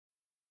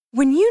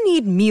When you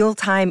need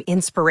mealtime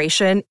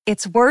inspiration,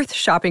 it's worth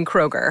shopping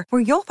Kroger,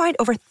 where you'll find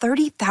over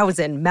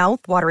 30,000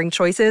 mouth-watering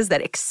choices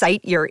that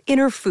excite your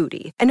inner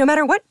foodie. And no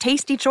matter what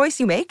tasty choice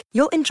you make,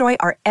 you'll enjoy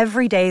our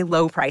everyday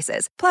low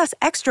prices, plus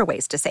extra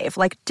ways to save,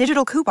 like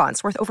digital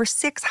coupons worth over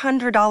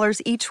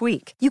 $600 each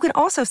week. You can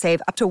also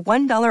save up to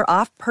 $1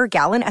 off per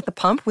gallon at the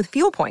pump with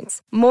fuel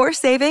points. More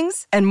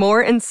savings and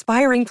more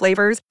inspiring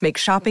flavors make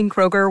shopping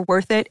Kroger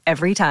worth it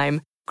every time.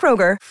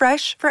 Kroger,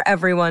 fresh for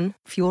everyone.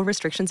 Fuel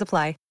restrictions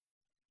apply.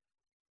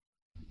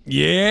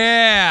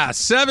 Yeah,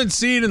 7th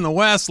seed in the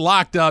West,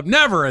 locked up,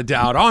 never a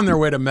doubt. On their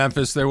way to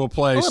Memphis, they will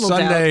play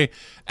Sunday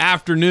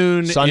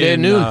afternoon. Sunday at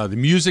noon. The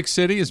Music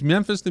City. Is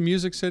Memphis the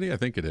Music City? I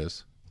think it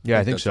is. Yeah,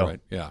 I think that's so. Right.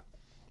 Yeah,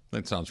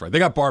 that sounds right. They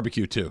got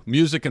barbecue too.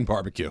 Music and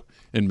barbecue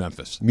in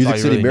Memphis. Music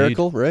City really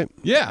Miracle, right?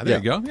 Yeah, there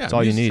you go. Yeah, that's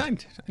all you need. I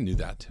knew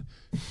that.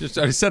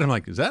 I said, I'm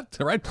like, is that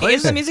the right place?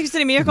 Is the Music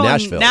City Miracle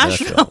Nashville, in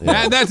Nashville?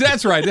 Yeah,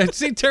 that's right.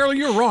 See, Taylor,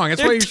 you're wrong.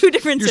 That's why two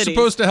different you're cities.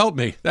 supposed to help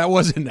me. That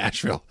was in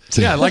Nashville.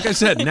 Yeah, like I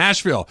said,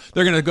 Nashville.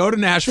 They're going to go to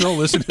Nashville,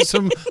 listen to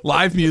some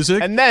live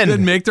music, and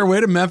then make their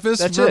way to Memphis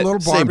for a little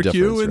barbecue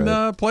difference,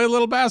 and play a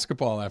little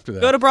basketball after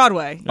that. Go to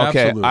Broadway.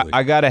 Okay, Absolutely.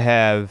 I got to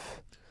have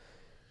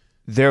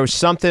 – there was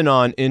something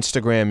on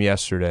Instagram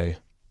yesterday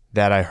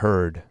that I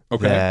heard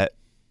that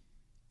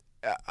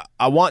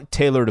I want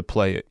Taylor to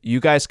play it. You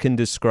guys can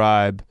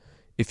describe –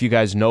 if you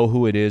guys know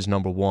who it is,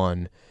 number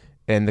one,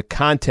 and the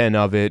content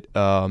of it,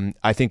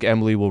 I think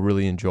Emily will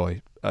really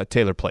enjoy.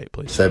 Taylor, play it,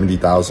 please.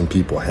 70,000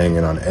 people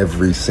hanging on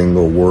every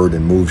single word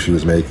and move she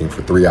was making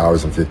for 3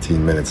 hours and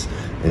 15 minutes,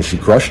 and she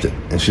crushed it,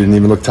 and she didn't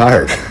even look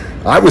tired.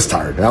 I was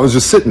tired, and I was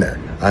just sitting there.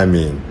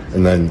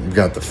 And then you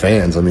got the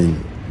fans.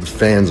 The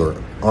fans are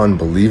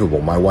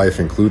unbelievable, my wife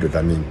included.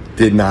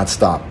 Did not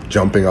stop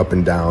jumping up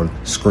and down,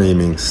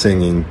 screaming,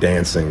 singing,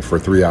 dancing for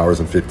 3 hours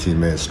and 15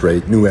 minutes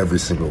straight, knew every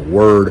single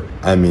word.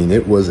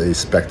 It was a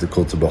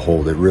spectacle to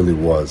behold. It really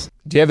was.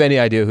 Do you have any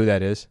idea who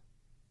that is?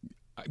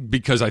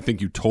 Because I think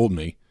you told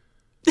me.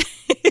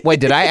 Wait,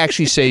 did I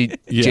actually say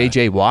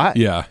J.J. Watt?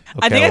 Yeah. Okay,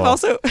 I think I've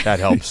also... That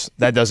helps.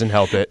 That doesn't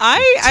help it.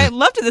 I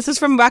loved it. This is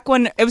from back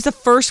when it was the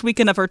first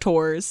weekend of her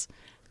tours.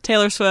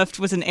 Taylor Swift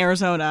was in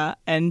Arizona,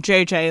 and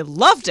JJ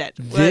loved it.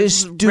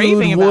 This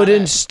dude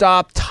wouldn't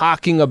stop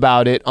talking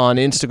about it on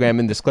Instagram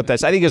in this clip. I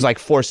think it's like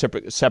 4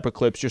 separate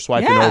clips you're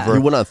swiping over. He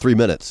went on 3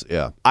 minutes,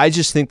 yeah. I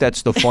just think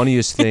that's the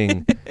funniest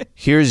thing.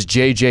 Here's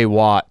J.J.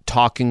 Watt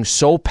talking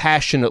so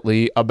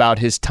passionately about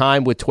his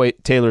time with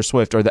Taylor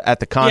Swift or at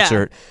the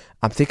concert. Yeah.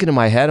 I'm thinking in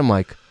my head, I'm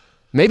like,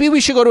 maybe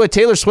we should go to a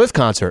Taylor Swift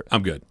concert.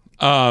 I'm good.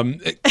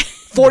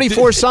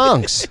 44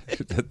 songs.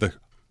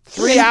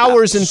 3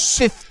 hours and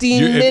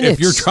 15 minutes. If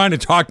you're trying to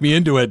talk me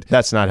into it,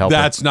 that's not helping.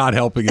 That's not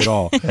helping at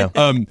all.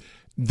 Yeah.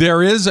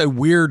 There is a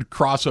weird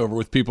crossover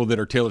with people that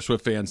are Taylor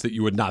Swift fans that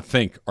you would not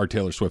think are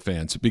Taylor Swift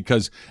fans,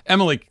 because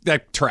Emily,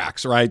 that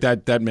tracks, right?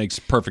 That makes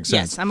perfect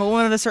sense. Yes, I'm a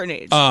woman of a certain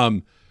age.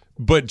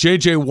 But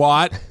J.J.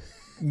 Watt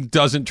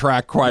doesn't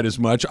track quite as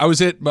much. I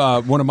was at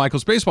one of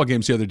Michael's baseball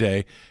games the other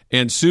day,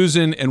 and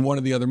Susan and one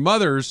of the other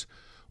mothers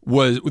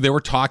they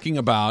were talking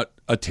about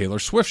a Taylor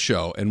Swift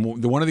show,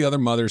 and one of the other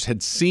mothers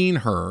had seen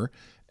her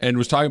and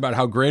was talking about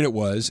how great it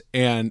was.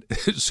 And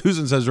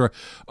Susan says to her,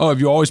 "Oh, have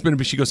you always been?"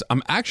 She goes,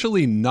 "I'm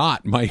actually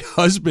not. My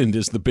husband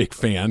is the big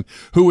fan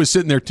who was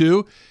sitting there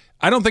too."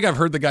 I don't think I've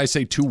heard the guy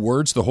say 2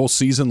 words the whole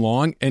season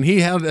long, and he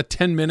had a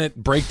 10-minute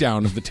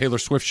breakdown of the Taylor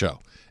Swift show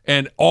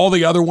and all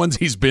the other ones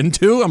he's been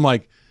to. I'm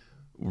like,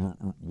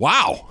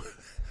 wow.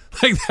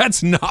 Like,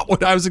 that's not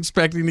what I was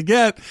expecting to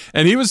get,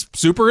 and he was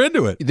super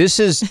into it. This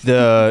is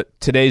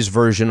today's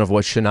version of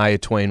what Shania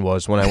Twain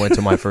was when I went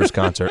to my first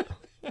concert.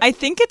 I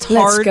think it's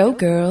hard. Let's go,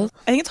 girl.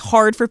 I think it's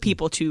hard for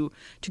people to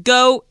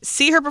go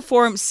see her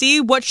perform, see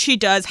what she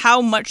does,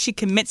 how much she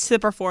commits to the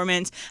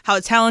performance, how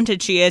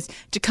talented she is,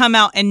 to come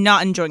out and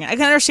not enjoying it. I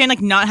can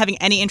understand not having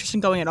any interest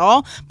in going at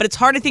all, but it's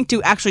hard, I think,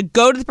 to actually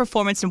go to the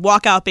performance and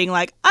walk out being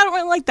like, I don't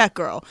really like that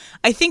girl.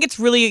 I think it's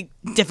really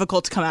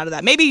difficult to come out of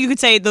that. Maybe you could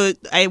say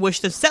I wish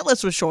the set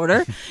list was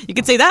shorter. You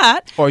could say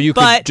that. Or you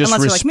could just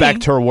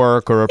respect her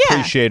work or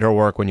appreciate her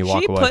work when you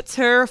walk away. She puts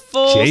her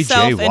full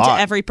self into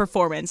every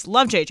performance.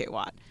 Love J.J.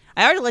 Watt.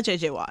 I already like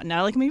J.J. Watt. Now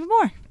I like him even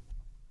more.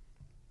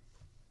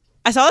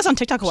 I saw this on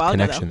TikTok a while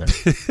ago, though.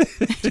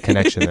 There's a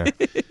connection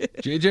there.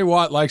 J.J.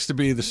 Watt likes to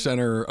be the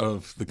center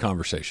of the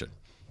conversation.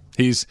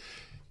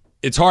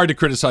 It's hard to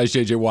criticize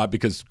J.J. Watt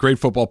because great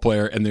football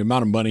player, and the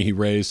amount of money he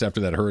raised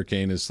after that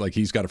hurricane is like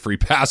he's got a free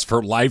pass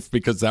for life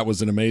because that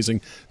was an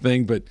amazing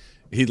thing, but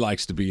he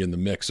likes to be in the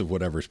mix of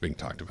whatever's being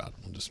talked about.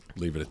 We'll just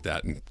leave it at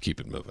that and keep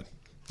it moving.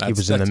 He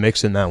was in the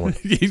mix in that one.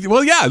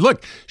 Well, yeah,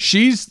 look,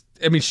 she's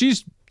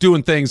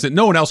doing things that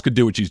no one else could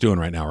do what she's doing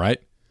right now, right?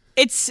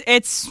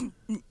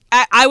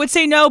 I would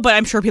say no, but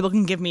I'm sure people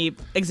can give me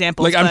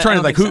examples. Like, I'm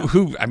trying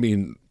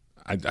to,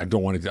 I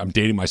don't want to, I'm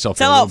dating myself.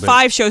 Sell out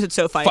 5 shows at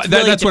SoFi.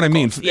 That's what I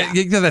mean. Yeah.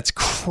 That's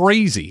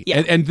crazy.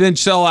 Yeah. And then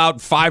sell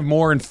out 5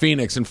 more in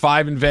Phoenix and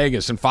 5 in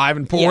Vegas and 5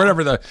 in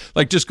whatever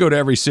just go to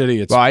every city.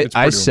 It's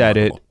I said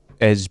remarkable. It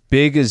as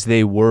big as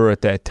they were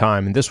at that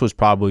time, and this was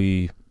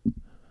probably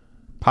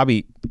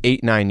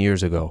 8-9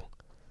 years ago.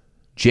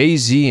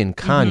 Jay-Z and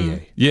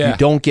Kanye. Yeah. You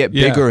don't get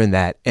bigger in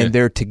that. And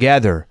they're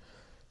together.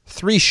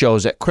 3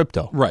 shows at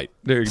Crypto. Right.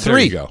 There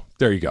 3. you go.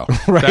 There you go.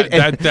 Right.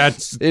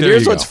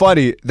 Here's what's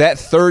funny. That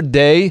third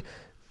day,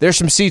 there's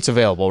some seats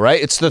available,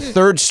 right? It's the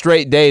third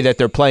straight day that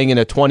they're playing in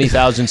a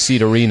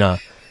 20,000-seat arena.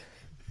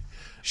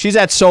 She's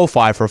at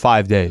SoFi for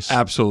 5 days.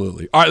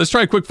 Absolutely. All right, let's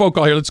try a quick phone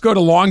call here. Let's go to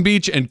Long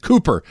Beach and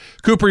Cooper.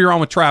 Cooper, you're on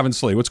with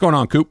Travis Lee. What's going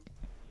on, Coop?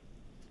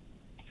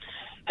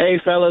 Hey,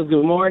 fellas.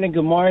 Good morning.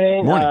 Good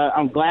morning. Morning.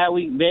 I'm glad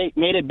we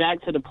made it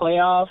back to the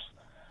playoffs.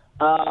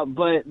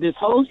 But this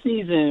whole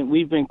season,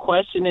 we've been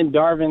questioning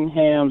Darvin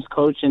Ham's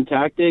coaching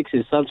tactics,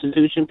 his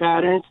substitution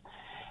patterns.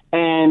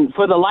 And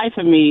for the life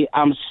of me,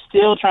 I'm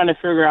still trying to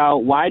figure out,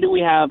 why do we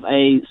have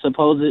a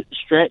supposed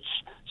stretch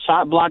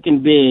shot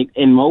blocking big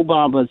in Mo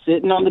Bamba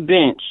sitting on the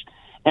bench,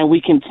 and we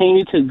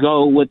continue to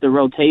go with the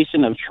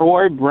rotation of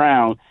Troy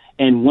Brown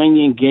and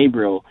Wenyen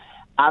Gabriel?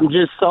 I'm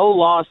just so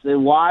lost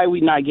in why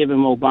we not giving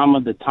Mo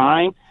Bamba the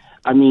time.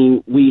 I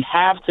mean, we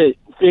have to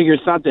figure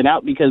something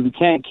out, because we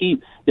can't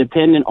keep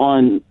dependent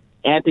on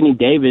Anthony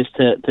Davis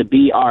to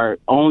be our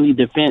only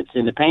defense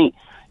in the paint,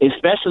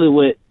 especially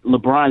with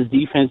LeBron's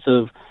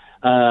defensive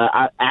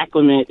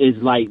acclimate is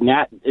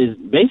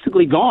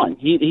basically gone.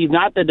 He's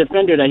not the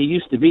defender that he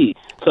used to be.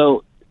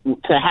 So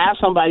to have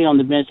somebody on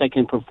the bench that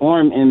can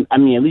perform and at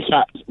least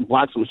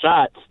block some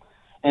shots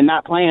and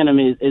not playing him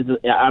is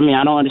I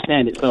don't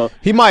understand it. So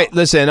he might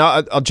listen.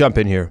 I'll jump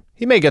in here.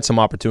 He may get some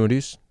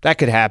opportunities. That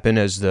could happen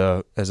as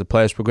the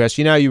players progress.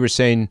 You know, you were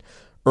saying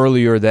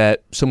earlier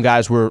that some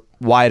guys were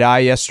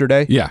wide-eyed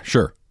yesterday. Yeah,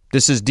 sure.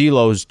 This is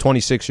D'Lo's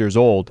 26 years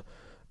old.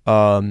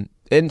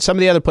 And some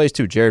of the other players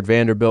too, Jared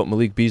Vanderbilt,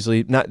 Malik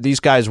Beasley. These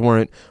guys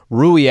weren't.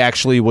 Rui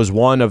actually was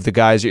one of the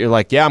guys that you're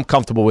like, yeah, I'm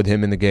comfortable with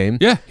him in the game.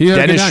 Yeah, he had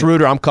Dennis a good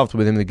Schroeder, I'm comfortable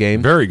with him in the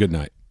game. Very good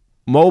night.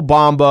 Mo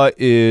Bamba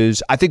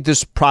is, I think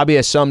this probably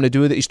has something to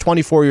do with it. He's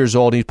 24 years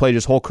old, and he's played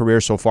his whole career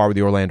so far with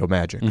the Orlando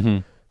Magic. Mm-hmm.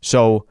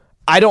 So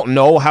I don't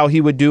know how he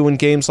would do in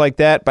games like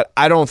that, but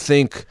I don't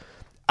think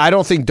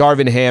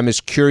Darvin Ham is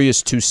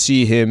curious to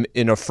see him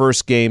in a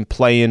first game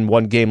playing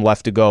 1 game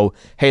left to go.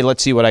 Hey,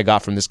 let's see what I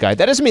got from this guy.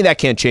 That doesn't mean that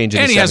can't change.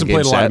 And he hasn't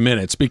played a lot of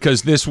minutes,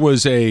 because this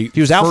was he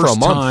was out for a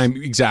month.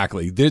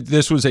 Exactly.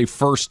 This was a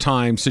first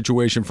time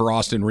situation for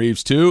Austin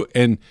Reeves too,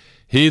 and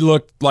he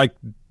looked like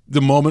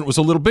the moment was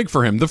a little big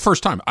for him the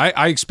first time.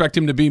 I expect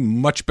him to be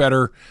much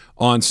better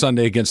on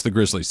Sunday against the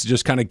Grizzlies. To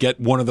just kind of get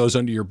one of those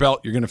under your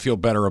belt, you're going to feel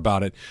better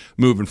about it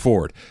moving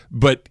forward.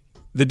 But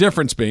the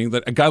difference being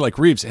that a guy like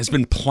Reeves has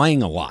been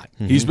playing a lot.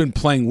 Mm-hmm. He's been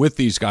playing with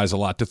these guys a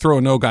lot. To throw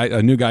a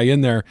new guy in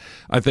there,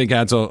 I think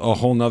adds a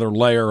whole nother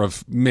layer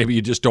of maybe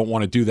you just don't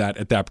want to do that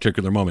at that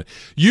particular moment.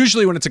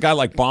 Usually when it's a guy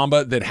like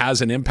Bamba that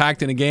has an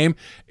impact in a game,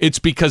 it's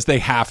because they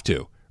have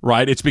to.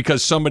 Right, it's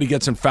because somebody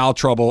gets in foul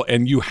trouble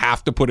and you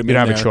have to put him in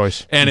there. You don't have a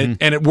choice, and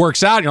it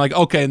works out. And you're like,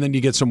 okay, and then you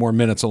get some more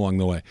minutes along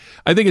the way.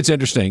 I think it's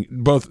interesting,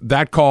 both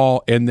that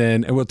call and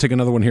we'll take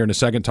another one here in a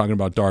second talking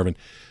about Darvin.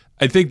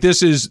 I think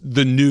this is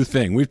the new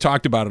thing. We've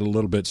talked about it a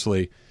little bit,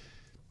 Slee.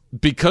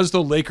 Because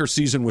the Lakers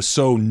season was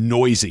so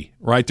noisy,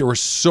 right? There were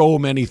so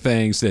many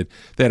things that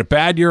they had a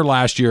bad year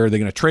last year. They're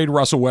going to trade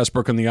Russell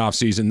Westbrook in the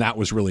offseason. That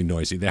was really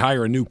noisy. They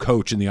hire a new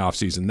coach in the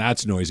offseason.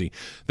 That's noisy.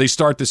 They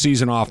start the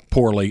season off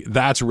poorly.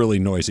 That's really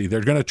noisy. They're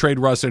going to trade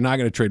Russ. They're not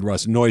going to trade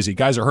Russ. Noisy.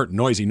 Guys are hurt.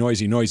 Noisy,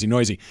 noisy, noisy,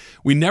 noisy.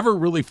 We never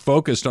really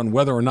focused on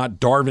whether or not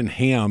Darvin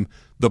Ham,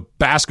 the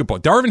basketball.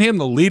 Darvin Ham,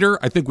 the leader,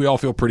 I think we all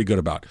feel pretty good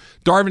about.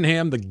 Darvin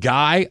Ham, the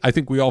guy, I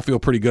think we all feel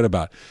pretty good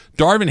about.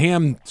 Darvin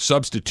Ham,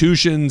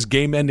 substitutions,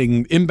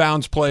 game-ending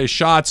inbounds play,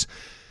 shots.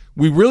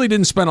 We really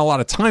didn't spend a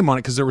lot of time on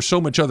it because there was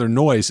so much other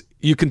noise.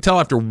 You can tell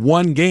after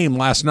 1 game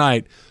last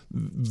night,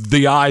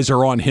 the eyes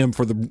are on him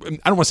I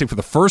don't want to say for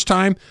the first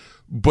time,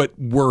 but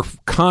we're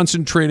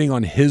concentrating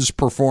on his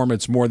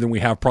performance more than we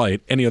have probably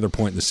at any other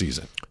point in the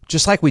season.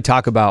 Just like we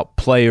talk about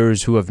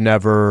players who have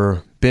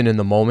never been in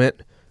the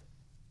moment,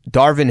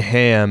 Darvin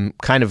Ham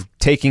kind of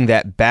taking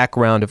that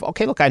background of,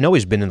 okay, look, I know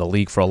he's been in the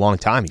league for a long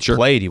time. He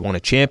played. He won a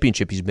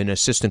championship. He's been an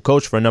assistant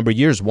coach for a number of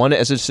years. Won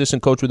as an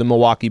assistant coach with the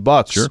Milwaukee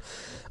Bucks. Sure.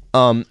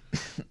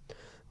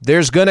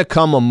 There's going to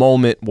come a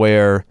moment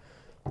where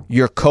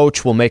your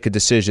coach will make a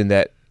decision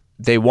that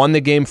they won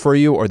the game for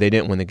you or they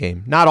didn't win the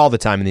game. Not all the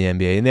time in the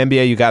NBA. In the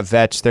NBA, you got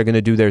vets. They're going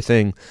to do their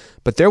thing.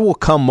 But there will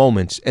come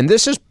moments, and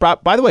this is,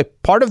 by the way,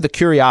 part of the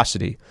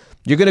curiosity.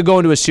 You're going to go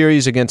into a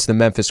series against the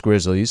Memphis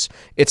Grizzlies.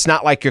 It's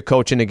not like you're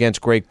coaching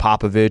against Greg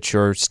Popovich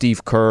or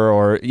Steve Kerr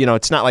or,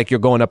 it's not like you're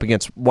going up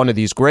against one of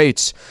these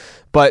greats.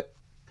 But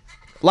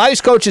a lot of these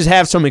coaches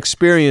have some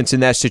experience in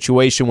that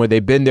situation where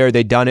they've been there,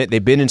 they've done it,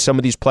 they've been in some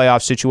of these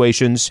playoff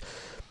situations.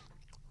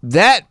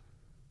 That,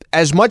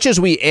 as much as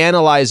we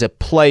analyze a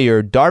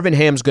player, Darvin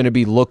Ham's going to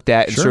be looked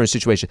at in certain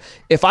situations.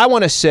 If I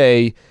want to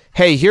say,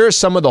 hey, here are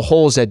some of the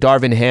holes that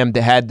Darvin Ham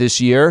had this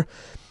year,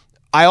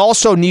 I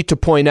also need to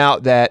point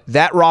out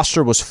that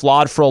roster was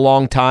flawed for a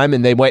long time,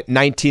 and they went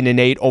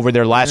 19-8 over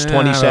their last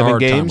 27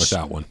 games.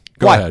 Time with that one.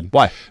 Go Why? ahead.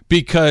 Why?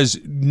 Because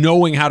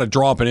knowing how to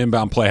draw up an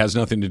inbound play has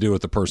nothing to do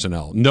with the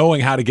personnel. Knowing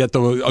how to get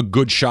a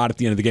good shot at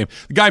the end of the game.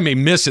 The guy may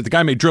miss it. The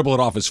guy may dribble it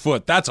off his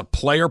foot. That's a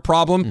player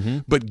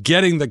problem. But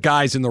getting the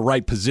guys in the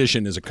right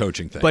position is a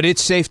coaching thing. But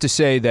it's safe to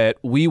say that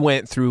we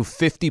went through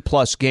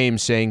 50-plus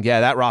games saying, yeah,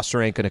 that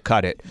roster ain't going to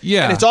cut it.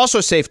 Yeah. And it's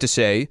also safe to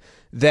say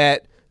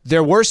that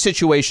there were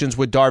situations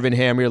with Darvin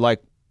Ham where you're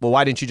like, well,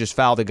 why didn't you just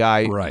foul the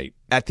guy right.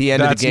 at the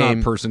end of the game? That's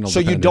not personal so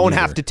you dependent don't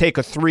either. have to take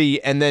a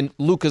three, and then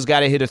Luka's got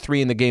to hit a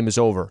three and the game is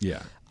over.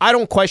 Yeah. I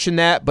don't question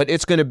that, but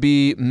it's going to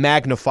be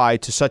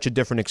magnified to such a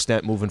different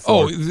extent moving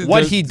forward.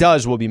 What he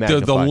does will be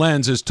magnified. The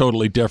lens is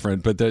totally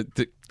different, but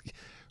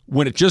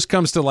when it just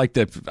comes to like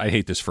that, I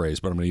hate this phrase,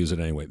 but I'm going to use it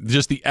anyway.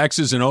 Just the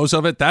X's and O's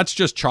of it, that's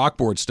just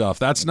chalkboard stuff.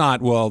 That's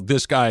not, well,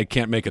 this guy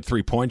can't make a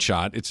 3-point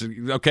shot. It's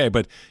okay,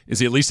 but is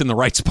he at least in the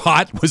right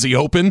spot? Was he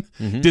open?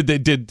 Did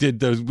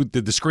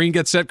the screen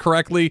get set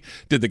correctly?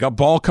 Did the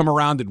ball come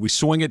around? Did we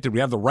swing it? Did we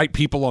have the right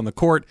people on the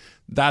court?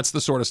 That's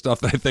the sort of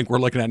stuff that I think we're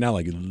looking at now.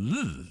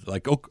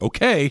 Like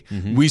okay,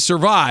 we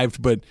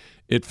survived, but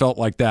it felt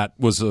like that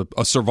was a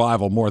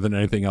survival more than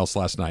anything else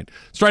last night.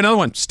 Let's try another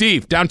one.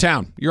 Steve,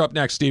 downtown. You're up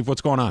next, Steve.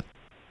 What's going on?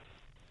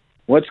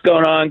 What's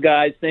going on,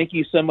 guys? Thank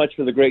you so much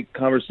for the great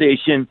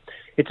conversation.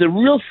 It's a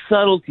real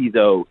subtlety,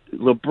 though.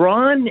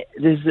 LeBron,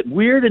 there's a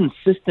weird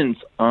insistence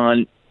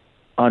on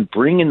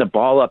bringing the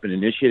ball up and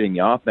initiating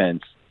the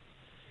offense,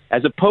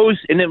 as opposed,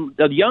 and then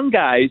the young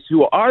guys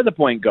who are the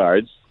point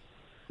guards,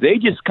 they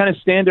just kind of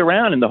stand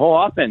around and the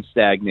whole offense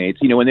stagnates.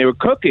 When they were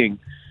cooking,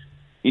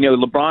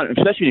 LeBron,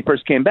 especially when he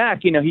first came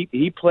back,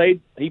 he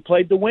played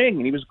the wing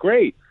and he was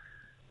great.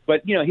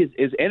 But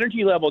his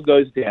energy level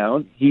goes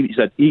down. He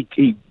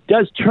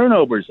does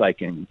turnovers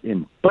like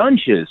in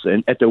bunches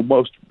and at the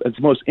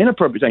most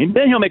inappropriate time.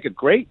 Then he'll make a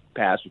great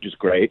pass, which is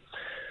great.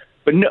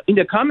 But no,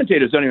 the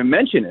commentators don't even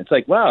mention it. It's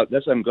like, wow,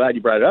 I'm glad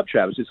you brought it up,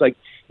 Travis. It's like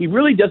he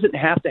really doesn't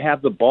have to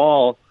have the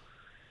ball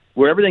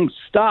where everything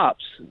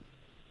stops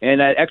and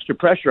that extra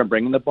pressure on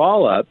bringing the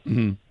ball up.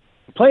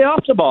 Play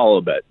off the ball a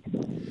little bit.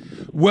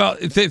 Well,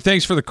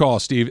 thanks for the call,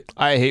 Steve.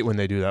 I hate when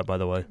they do that, by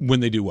the way. When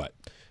they do what?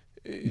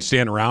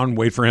 Stand around,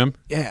 wait for him?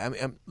 Yeah, I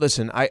mean,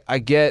 listen, I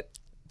get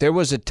there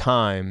was a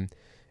time,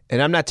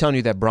 and I'm not telling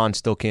you that Bron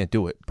still can't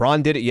do it.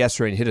 Bron did it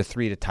yesterday and hit a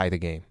three to tie the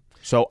game.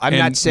 So I'm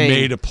not saying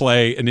made a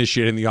play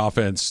initiating the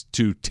offense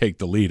to take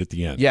the lead at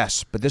the end.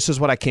 Yes, but this is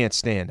what I can't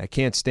stand. I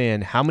can't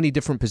stand how many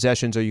different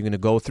possessions are you going to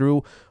go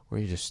through where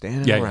you're just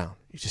standing around.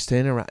 You're just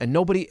standing around, and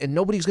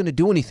nobody's going to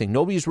do anything.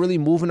 Nobody's really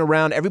moving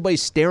around.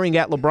 Everybody's staring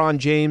at LeBron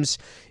James.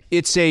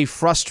 It's a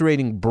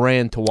frustrating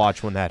brand to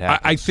watch when that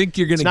happens. I think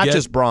you're going to get... It's not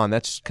just Bron.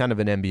 That's kind of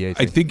an NBA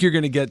thing. I think you're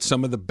going to get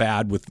some of the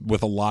bad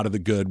with a lot of the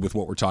good with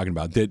what we're talking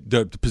about.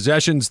 The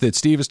possessions that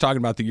Steve is talking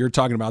about, that you're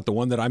talking about, the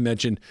one that I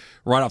mentioned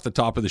right off the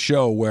top of the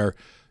show where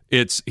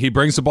he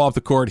brings the ball off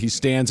the court, he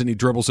stands and he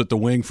dribbles at the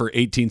wing for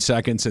 18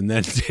 seconds and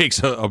then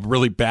takes a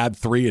really bad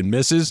three and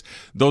misses.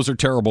 Those are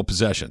terrible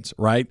possessions,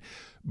 right?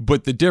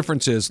 But the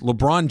difference is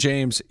LeBron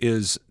James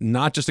is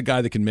not just a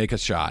guy that can make a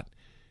shot.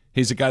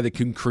 He's a guy that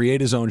can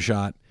create his own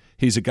shot.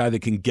 He's a guy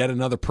that can get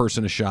another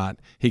person a shot.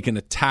 He can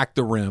attack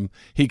the rim.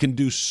 He can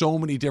do so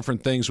many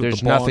different things with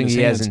the ball in his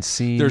hands. There's nothing he hasn't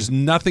seen. There's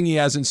nothing he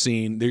hasn't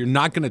seen. They're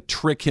not going to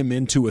trick him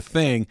into a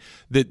thing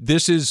that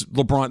this is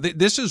LeBron.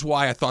 This is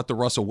why I thought the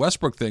Russell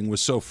Westbrook thing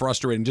was so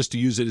frustrating, just to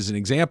use it as an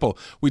example.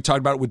 We talked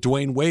about it with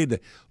Dwayne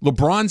Wade.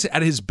 LeBron's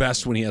at his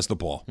best when he has the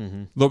ball.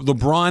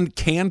 LeBron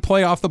can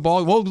play off the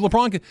ball. Well,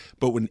 LeBron can.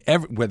 But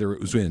whether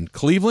it was in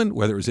Cleveland,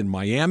 whether it was in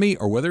Miami,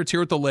 or whether it's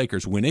here at the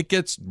Lakers, when it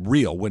gets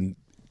real, when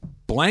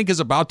blank is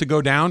about to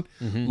go down,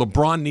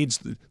 LeBron needs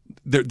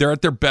they're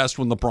at their best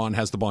when LeBron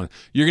has the ball.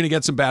 You're going to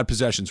get some bad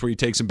possessions where you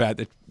take some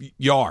bad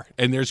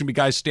and there's going to be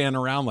guys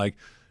standing around like,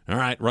 all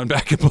right, run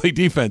back and play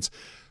defense.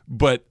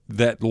 But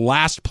that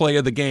last play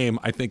of the game,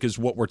 I think, is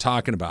what we're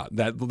talking about.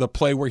 That the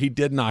play where he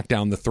did knock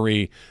down the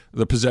three,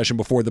 the possession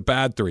before the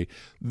bad three.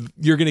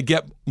 You're going to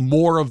get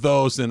more of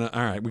those than, all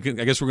right,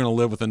 I guess we're going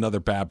to live with another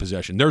bad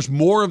possession. There's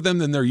more of them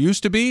than there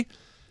used to be.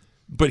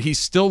 But he's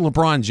still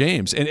LeBron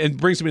James. And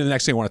brings me to the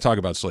next thing I want to talk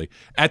about, Slee.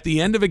 At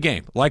the end of a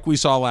game, like we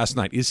saw last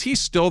night, is he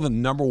still the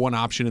number one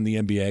option in the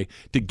NBA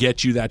to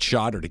get you that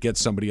shot or to get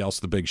somebody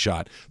else the big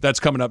shot? That's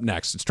coming up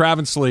next. It's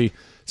Travis Slee,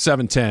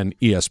 710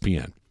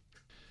 ESPN.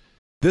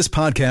 This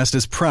podcast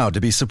is proud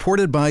to be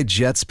supported by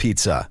Jets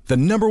Pizza, the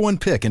 #1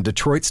 pick in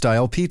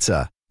Detroit-style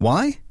pizza.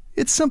 Why?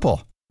 It's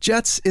simple.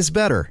 Jets is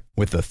better.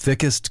 With the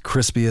thickest,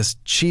 crispiest,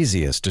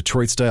 cheesiest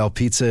Detroit-style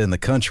pizza in the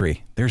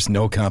country, there's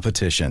no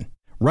competition.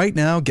 Right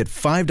now, get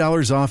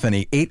 $5 off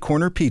any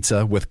 8-corner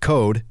pizza with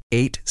code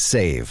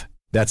 8SAVE.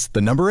 That's the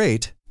number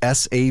 8,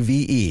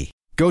 S-A-V-E.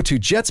 Go to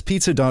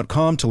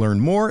jetspizza.com to learn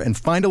more and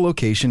find a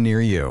location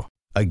near you.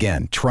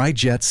 Again, try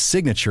Jet's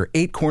signature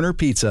 8-corner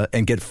pizza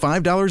and get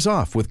 $5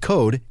 off with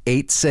code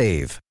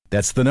 8SAVE.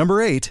 That's the number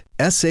 8,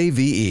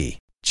 S-A-V-E.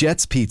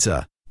 Jet's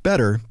Pizza.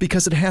 Better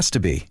because it has to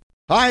be.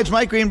 Hi, it's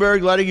Mike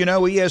Greenberg letting you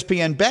know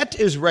ESPN Bet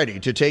is ready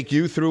to take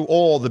you through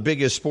all the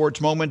biggest sports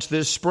moments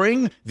this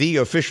spring. The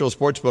official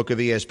sportsbook of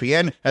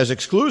ESPN has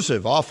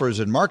exclusive offers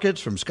and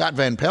markets from Scott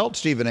Van Pelt,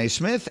 Stephen A.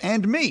 Smith,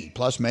 and me,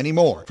 plus many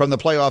more. From the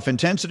playoff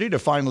intensity to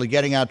finally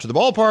getting out to the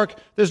ballpark,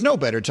 there's no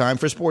better time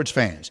for sports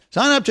fans.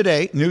 Sign up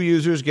today. New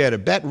users get a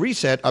bet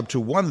reset up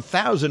to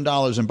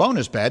 $1,000 in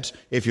bonus bets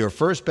if your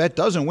first bet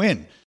doesn't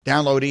win.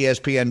 Download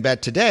ESPN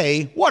Bet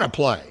today. What a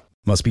play.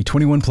 Must be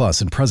 21 plus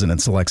and present in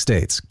select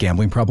states.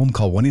 Gambling problem?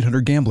 Call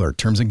 1-800-GAMBLER.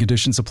 Terms and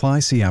conditions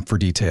apply. See app for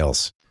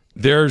details.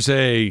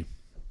 I'm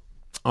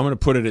going to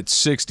put it at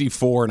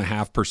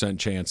 64.5%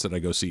 chance that I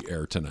go see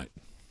Air tonight.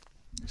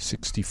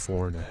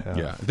 64.5.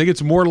 Yeah, I think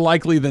it's more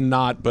likely than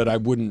not, but I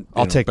wouldn't.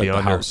 I'll take bet the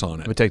under. house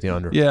on it. We'll take the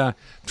under. Yeah,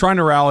 trying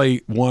to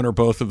rally one or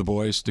both of the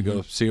boys to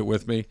go see it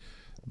with me,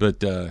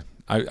 but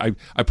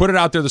I put it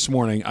out there this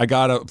morning. I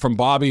got from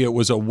Bobby. It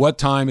was a what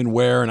time and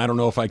where, and I don't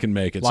know if I can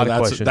make it. A lot so of that's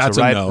questions. that's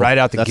so a no. Right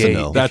out the That's gate. a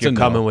no. If That's you're a no.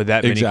 coming with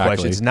that many Exactly.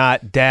 questions,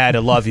 not Dad, I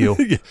love you.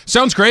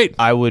 Sounds great.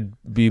 I would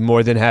be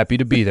more than happy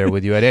to be there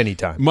with you at any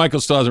time.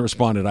 Michael still hasn't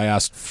responded. I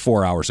asked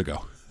 4 hours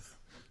ago.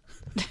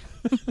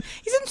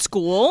 He's in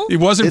school. He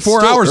wasn't It's 4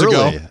 still hours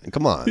early. ago.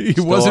 Come on. He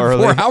Still wasn't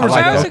early. 4 hours 4 I like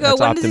ago. hours that. ago. That's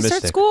When does he start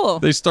optimistic. school?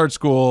 They start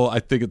school, I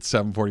think it's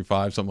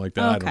 7:45, something like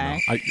that. I don't know.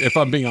 Okay. If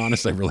I'm being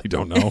honest, I really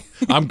don't know.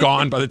 I'm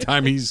gone by the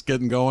time he's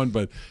getting going,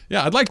 but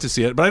yeah, I'd like to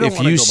see it, but I don't If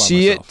want to you go by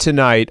see myself. it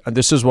tonight,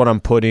 this is what I'm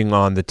putting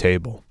on the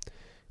table.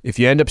 If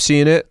you end up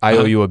seeing it, I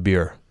owe you a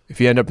beer. If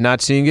you end up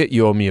not seeing it,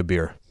 you owe me a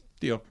beer.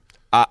 Deal.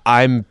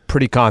 I'm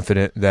pretty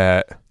confident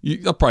that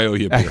I'll probably owe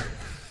you a beer.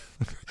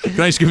 Can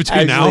I just give it to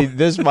you actually now?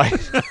 this might.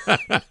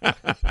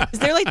 Is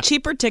there like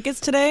cheaper tickets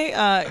today?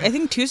 I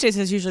think Tuesdays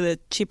is usually the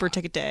cheaper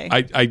ticket day.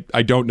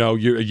 I don't know.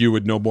 You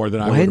would know more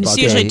than I would about It's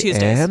that. usually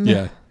Tuesdays.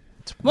 Yeah.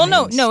 Well,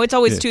 no, it's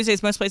always Yeah.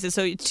 Tuesdays most places.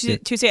 So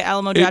Tuesday at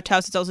Alamo Draft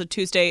House. It's also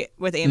Tuesday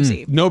with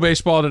AMC. No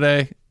baseball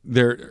today.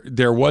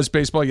 There was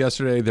baseball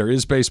yesterday. There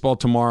is baseball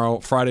tomorrow.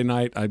 Friday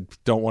night. I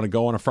don't want to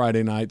go on a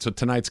Friday night, so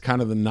tonight's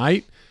kind of the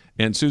night.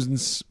 And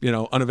Susan's,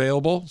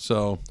 unavailable.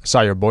 So I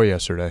saw your boy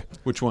yesterday.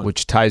 Which one?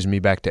 Which ties me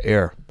back to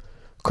Air.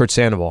 Kurt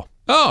Sandoval.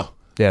 Oh,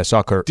 yeah, I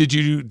saw Kurt. did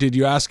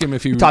you ask him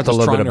if he We talked a was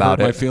little trying bit to hurt about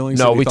it. my feelings?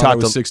 No, that he we thought I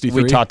talked. was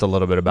 63? We talked a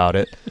little bit about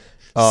it.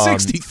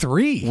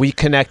 63. We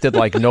connected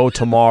like no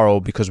tomorrow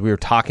because we were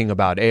talking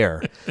about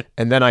Air,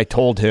 and then I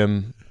told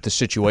him the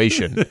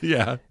situation.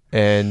 Yeah.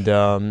 And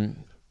I'm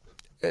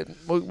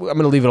going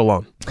to leave it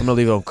alone.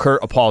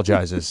 Kurt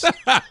apologizes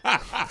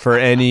for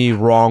any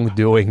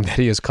wrongdoing that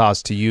he has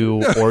caused to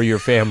you or your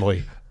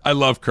family. I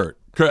love Kurt.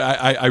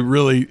 I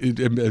really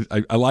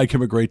I like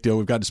him a great deal.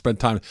 We've got to spend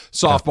time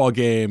softball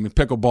game and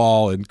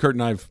pickleball, and Kurt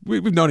and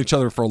we've known each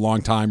other for a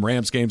long time.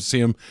 Rams games, see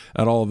him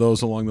at all of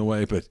those along the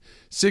way. But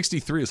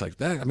 63 is like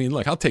that. I mean,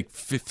 look, I'll take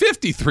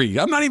 53.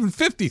 I'm not even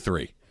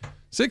 53.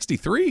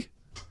 63.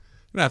 I'm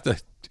gonna have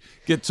to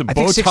get some I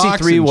think Botox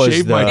 63 and was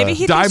shave the- my Maybe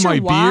he dye thinks my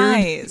you're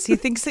beard. wise. He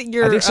thinks that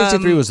you're. I think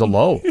 63 was the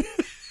low.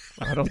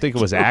 I don't think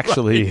it was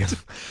actually.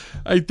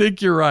 I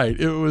think you're right.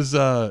 It was.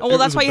 Well,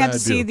 that's why you have to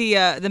see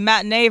the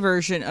matinee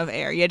version of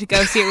Air. You had to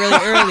go see it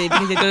really early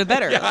because they go to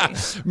bed early.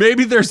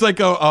 Maybe there's like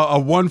a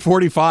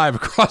 145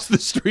 across the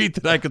street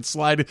that I could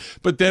slide in,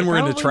 but then we're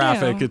into probably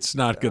traffic. do. It's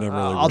not going to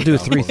really I'll work do out.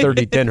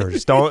 3:30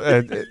 dinners.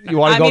 Don't you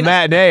want I to go mean-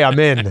 matinee? I'm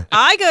in.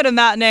 I go to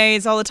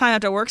matinees all the time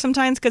after work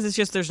sometimes because it's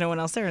just there's no one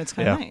else there and it's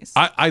kind of Yeah. nice.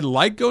 I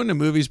like going to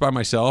movies by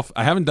myself.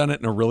 I haven't done it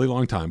in a really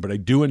long time, but I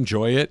do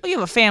enjoy it. Well, you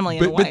have a family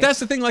and a But wife. that's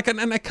the thing. Like,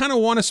 and I kind of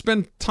want to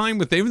spend time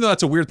with them, even though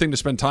that's a weird thing to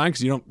spend time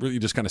because you don't really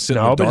just kind of sit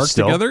in the but dark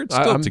still, together. It's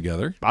still I'm-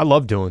 together. I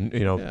love doing,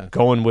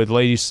 going with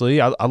Lady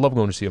Slee. I love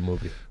going to see a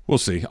movie. We'll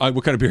see.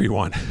 What kind of beer you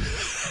want?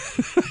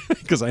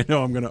 Because I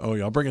know I'm going to owe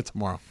you. I'll bring it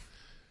tomorrow.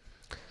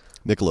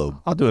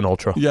 Michelob. I'll do an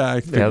ultra. Yeah, I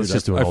figured, let's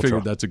just do an I figured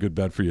ultra. that's a good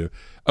bet for you.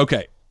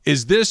 Okay,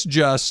 is this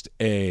just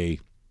a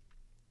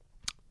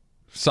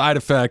side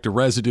effect, a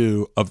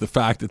residue of the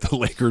fact that the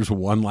Lakers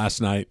won last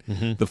night?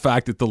 Mm-hmm. The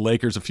fact that the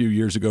Lakers a few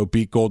years ago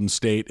beat Golden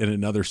State in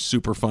another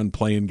super fun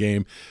playing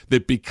game,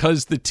 that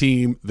because the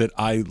team that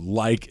I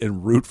like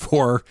and root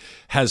for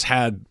has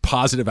had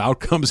positive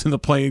outcomes in the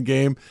playing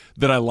game,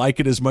 that I like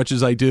it as much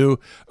as I do,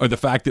 or the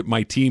fact that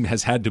my team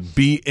has had to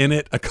be in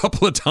it a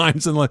couple of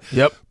times.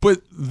 Yep.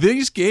 But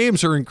these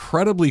games are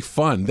incredibly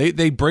fun.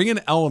 They bring an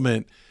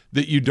element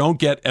that you don't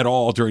get at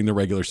all during the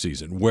regular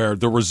season, where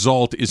the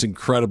result is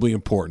incredibly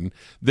important.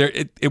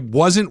 It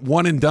wasn't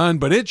one and done,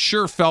 but it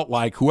sure felt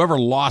like whoever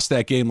lost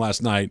that game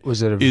last night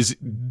is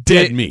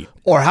dead meat.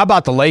 Or how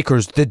about the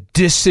Lakers? The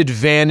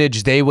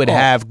disadvantage they would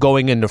have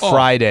going into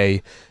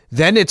Friday.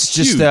 Then it's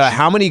just Huge.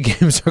 how many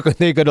games are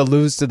they going to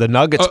lose to the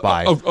Nuggets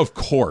by? Of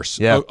course.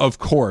 Yeah. Of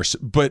course.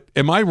 But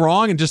am I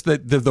wrong in just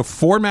that the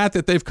format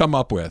that they've come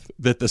up with,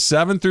 that the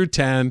 7 through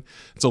 10,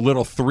 it's a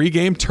little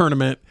 3-game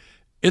tournament.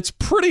 It's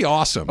pretty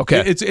awesome.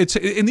 Okay. It's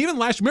and even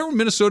remember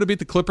Minnesota beat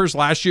the Clippers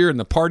last year and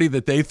the party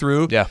that they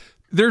threw? Yeah.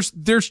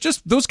 there's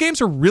just those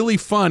games are really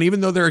fun,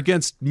 even though they're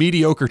against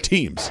mediocre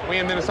teams. We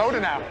in Minnesota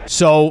now.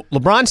 So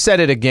LeBron said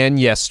it again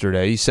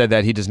yesterday. He said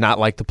that he does not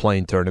like the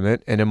play-in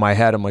tournament, and in my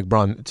head, I'm like,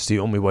 Bron, it's the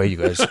only way, you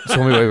guys. It's the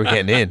only way we're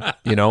getting in,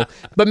 you know.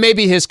 But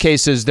maybe his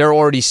case is they're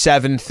already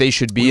 7th. They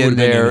should be in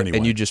there, anyway.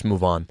 And you just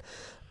move on.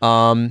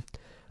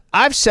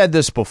 I've said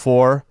this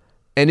before.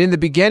 And in the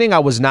beginning, I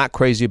was not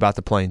crazy about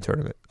the play-in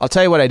tournament. I'll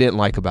tell you what I didn't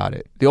like about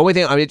it. The only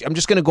thing, I'm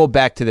just going to go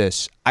back to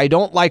this. I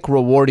don't like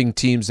rewarding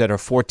teams that are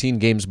 14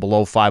 games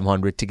below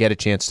 500 to get a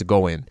chance to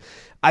go in.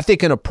 I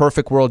think in a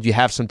perfect world, you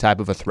have some type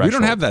of a threshold. We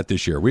don't have that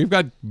this year. We've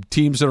got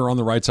teams that are on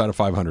the right side of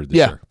 500 this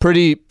year.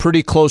 Yeah,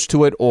 pretty close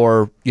to it,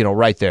 or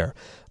right there.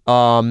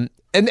 And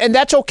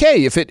that's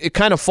okay if it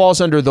kind of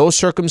falls under those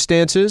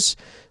circumstances.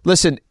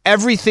 Listen,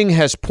 everything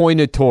has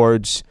pointed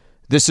towards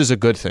this is a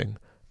good thing.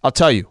 I'll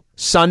tell you.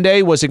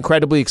 Sunday was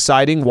incredibly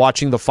exciting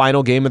watching the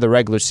final game of the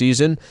regular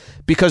season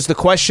because the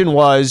question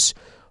was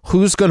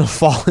who's going to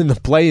fall in the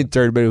play-in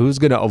tournament, who's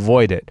going to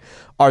avoid it.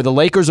 Are the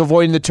Lakers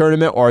avoiding the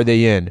tournament or are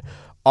they in?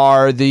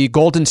 Are the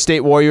Golden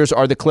State Warriors,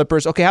 are the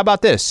Clippers? Okay, how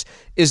about this?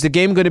 Is the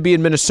game going to be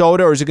in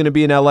Minnesota or is it going to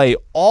be in LA?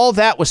 All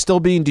that was still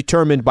being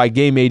determined by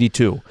game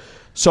 82.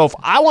 So if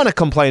I want to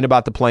complain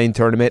about the play-in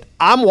tournament,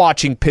 I'm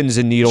watching pins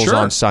and needles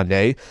on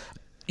Sunday.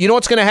 You know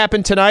what's going to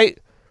happen tonight?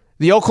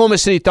 The Oklahoma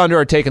City Thunder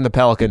are taking the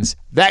Pelicans.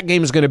 That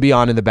game is going to be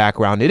on in the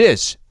background. It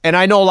is. And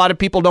I know a lot of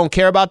people don't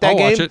care about that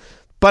game,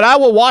 but I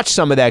will watch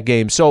some of that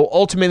game. So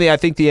ultimately, I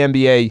think the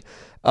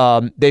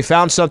NBA, they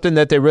found something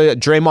that they really,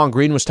 Draymond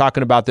Green was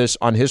talking about this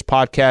on his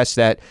podcast,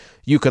 that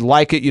you could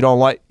like it, you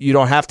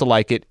don't have to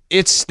like it.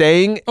 It's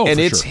staying, and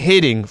it's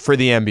hitting for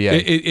the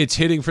NBA. It's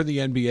hitting for the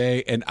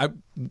NBA, and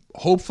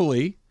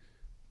hopefully,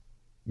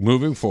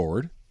 moving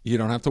forward, you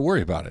don't have to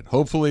worry about it.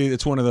 Hopefully,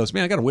 it's one of those,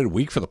 man, I got to wait a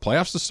week for the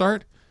playoffs to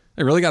start.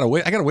 I really got to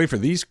wait. I got to wait for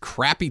these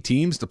crappy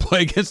teams to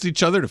play against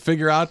each other to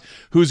figure out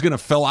who's going to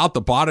fill out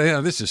the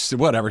bottom. This is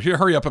whatever. You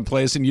hurry up and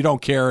play us, and you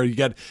don't care. You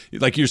get,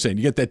 like you're saying,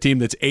 you get that team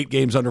that's 8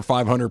 games under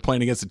 500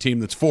 playing against a team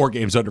that's 4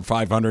 games under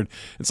 500.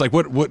 It's like,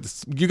 what?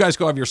 You guys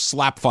go have your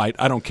slap fight.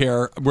 I don't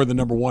care. We're the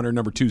number 1 or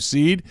number 2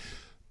 seed.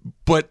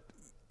 But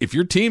if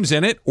your team's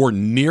in it or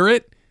near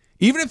it,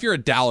 even if you're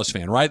a Dallas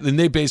fan, right? Then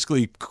they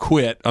basically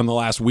quit on the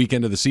last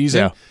weekend of the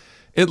season. Yeah.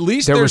 At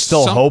least there was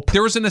still hope.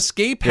 There was an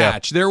escape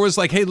hatch. Yeah. There was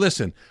like, hey,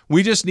 listen,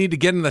 we just need to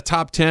get in the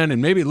top 10, and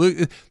maybe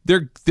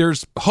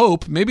there's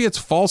hope. Maybe it's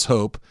false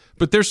hope,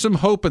 but there's some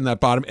hope in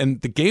that bottom.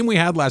 And the game we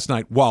had last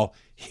night, while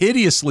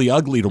hideously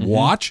ugly to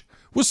watch,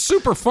 was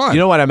super fun. You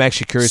know what I'm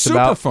actually curious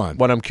about? Super fun.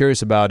 What I'm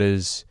curious about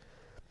is,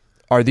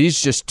 are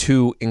these just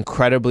 2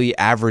 incredibly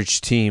average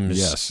teams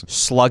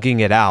slugging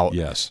it out?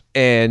 Yes.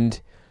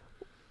 And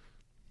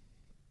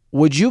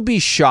would you be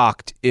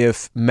shocked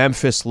if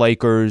Memphis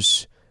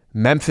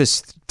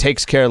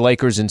takes care of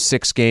Lakers in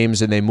 6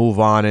 games and they move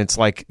on, and it's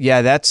like,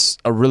 yeah, that's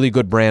a really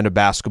good brand of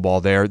basketball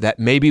there that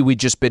maybe we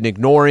just been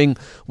ignoring.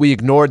 We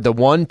ignored the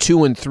 1,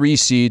 2, and 3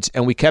 seeds,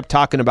 and we kept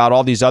talking about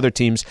all these other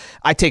teams.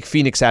 I take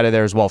Phoenix out of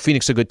there as well.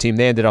 Phoenix is a good team.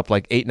 They ended up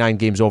like 8, 9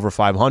 games over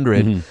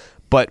 500. Mm-hmm.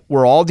 But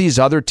were all these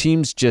other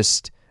teams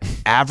just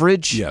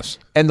average? Yes.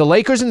 And the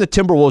Lakers and the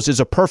Timberwolves is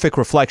a perfect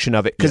reflection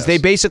of it because they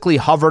basically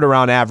hovered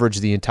around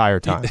average the entire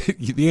time.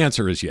 The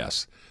answer is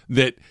yes.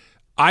 That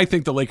I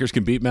think the Lakers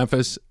can beat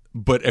Memphis.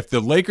 But if the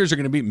Lakers are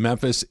going to beat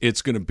Memphis,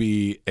 it's going to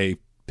be a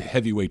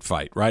heavyweight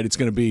fight, right? It's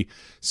going to be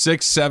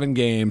 6, 7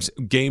 games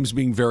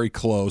being very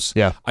close.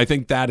 Yeah. I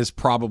think that is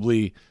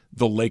probably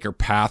the Laker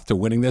path to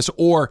winning this.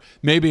 Or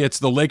maybe it's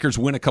the Lakers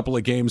win a couple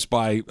of games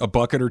by a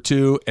bucket or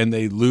 2, and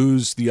they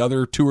lose the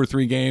other 2 or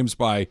 3 games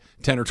by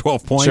 10 or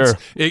 12 points. Sure.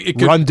 It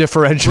could, run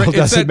differential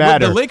doesn't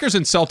matter. The Lakers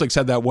and Celtics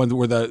had that one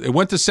where it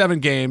went to 7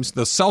 games.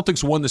 The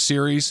Celtics won the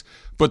series,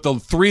 but the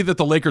 3 that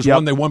the Lakers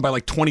won, they won by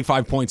like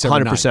 25 points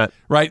every 100%. night.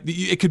 Right?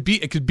 It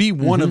could be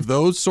one of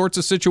those sorts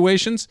of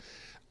situations.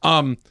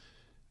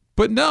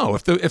 But no,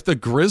 if the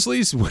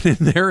Grizzlies went in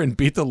there and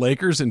beat the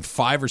Lakers in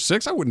 5 or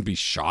 6, I wouldn't be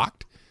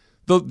shocked.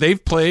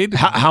 They've played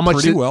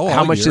pretty well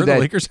all year. The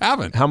Lakers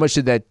haven't. How much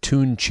did that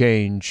tune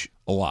change?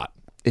 A lot.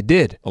 It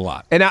did. A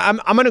lot. And I'm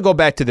going to go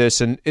back to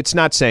this, and it's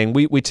not saying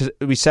we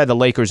said the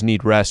Lakers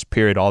need rest,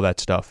 period, all that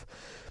stuff.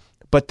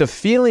 But the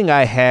feeling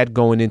I had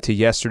going into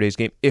yesterday's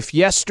game, if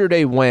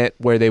yesterday went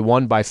where they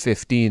won by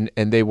 15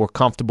 and they were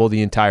comfortable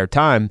the entire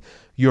time,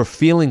 your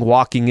feeling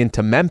walking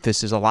into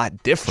Memphis is a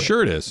lot different.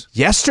 Sure it is.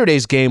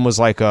 Yesterday's game was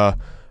like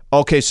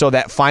okay, so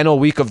that final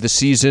week of the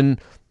season,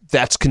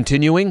 that's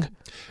continuing?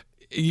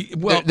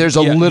 Well, there's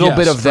a little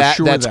bit of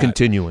that's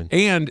continuing.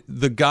 And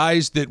the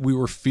guys that we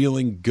were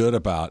feeling good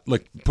about,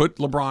 like put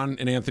LeBron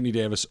and Anthony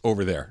Davis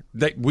over there.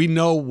 We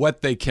know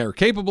what they are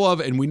capable of,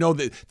 and we know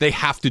that they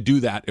have to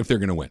do that if they're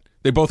going to win.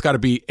 They both got to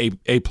be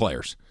A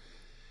players.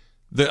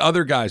 The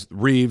other guys,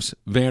 Reeves,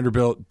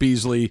 Vanderbilt,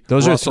 Beasley,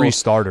 those Russell, are 3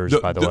 starters,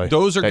 by the way.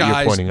 Those are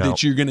guys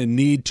that you're going to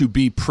need to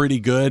be pretty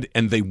good,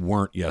 and they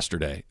weren't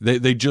yesterday.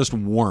 They just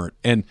weren't.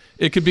 And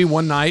it could be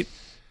one night,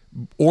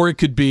 or it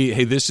could be,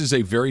 hey, this is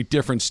a very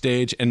different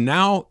stage. And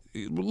now,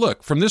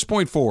 look, from this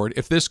point forward,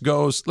 if this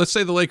goes, let's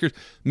say the Lakers,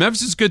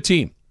 Memphis is a good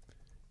team.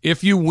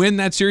 If you win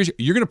that series,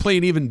 you're going to play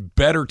an even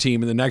better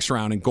team in the next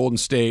round in Golden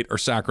State or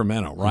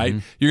Sacramento, right?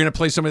 You're going to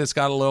play somebody that's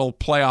got a little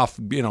playoff,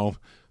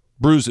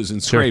 bruises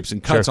and scrapes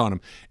and cuts on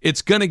them.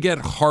 It's going to get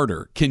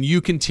harder. Can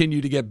you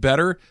continue to get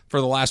better for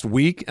the last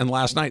week and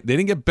last night? They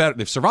didn't get better.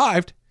 They've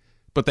survived,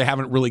 but they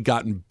haven't really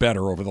gotten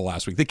better over the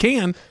last week. They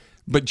can,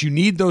 but you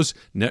need those,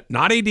 not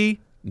AD,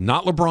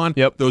 not LeBron.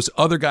 Yep. Those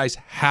other guys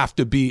have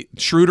to be.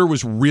 Schroeder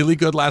was really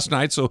good last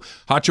night, so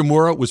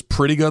Hachimura was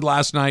pretty good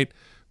last night,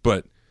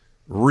 but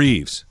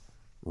Reeves,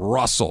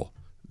 Russell,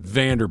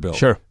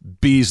 Vanderbilt,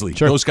 Beasley,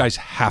 those guys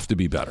have to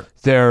be better.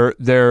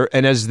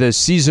 And as the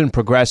season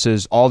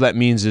progresses, all that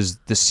means is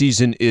the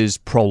season is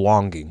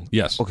prolonging.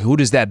 Yes. Okay, who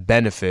does that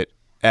benefit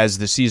as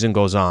the season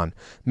goes on?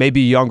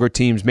 Maybe younger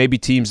teams, maybe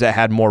teams that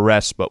had more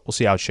rest, but we'll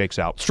see how it shakes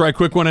out. Let's try a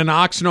quick one in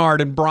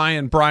Oxnard. And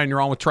Brian,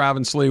 you're on with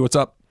Travis Lee. What's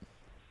up?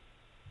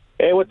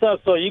 Hey, what's up?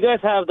 So you guys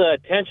have the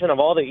attention of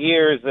all the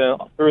ears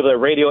through the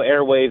radio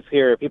airwaves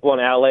here, people in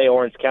L.A.,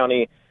 Orange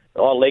County,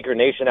 all Laker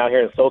Nation out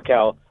here in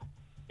SoCal.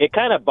 It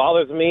kind of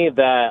bothers me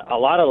that a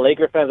lot of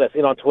Laker fans I've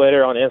seen on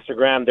Twitter, on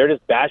Instagram, they're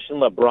just bashing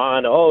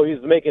LeBron. Oh,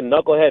 he's making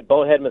knucklehead,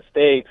 bonehead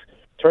mistakes,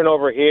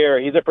 turnover here.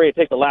 He's afraid to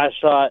take the last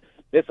shot,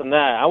 this and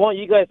that. I want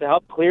you guys to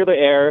help clear the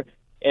air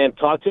and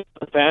talk to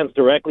the fans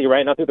directly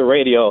right now through the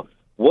radio.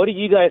 What do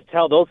you guys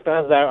tell those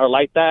fans that are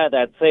like that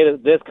say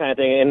this kind of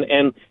thing?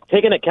 And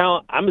take into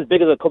account, I'm as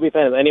big as a Kobe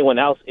fan as anyone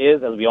else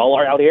is, as we all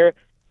are out here,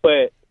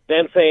 but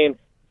then saying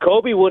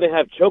Kobe wouldn't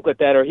have choked like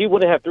that, or he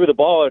wouldn't have threw the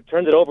ball or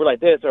turned it over like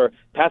this or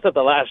passed up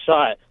the last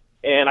shot.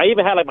 And I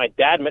even had my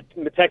dad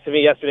texted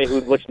me yesterday,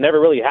 which never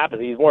really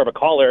happens. He's more of a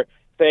caller,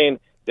 saying,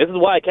 this is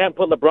why I can't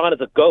put LeBron as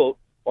a GOAT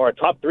or a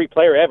top 3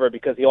 player ever,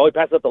 because he always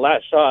passes up the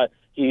last shot.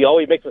 He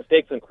always makes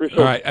mistakes in crucial.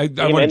 All right,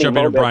 I want to jump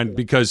in here, Brian,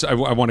 because I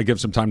want to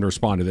give some time to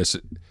respond to this.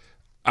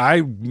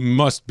 I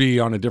must be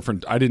on a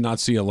different – I did not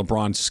see a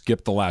LeBron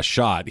skip the last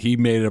shot. He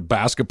made a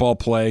basketball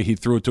play. He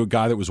threw it to a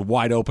guy that was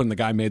wide open. The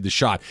guy made the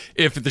shot.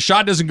 If the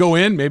shot doesn't go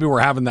in, maybe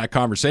we're having that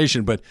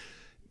conversation. But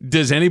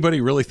does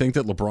anybody really think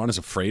that LeBron is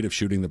afraid of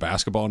shooting the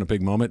basketball in a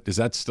big moment? Is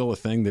that still a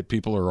thing that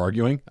people are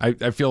arguing?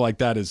 I feel like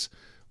that is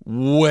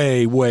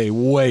way, way,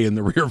 way in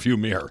the rearview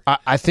mirror.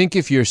 I think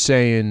if you're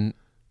saying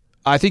 –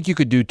 I think you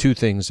could do two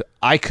things.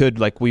 I could,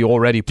 like we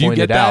already pointed out.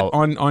 Do you get out,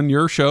 that on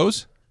your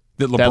shows?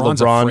 That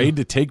LeBron's afraid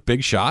to take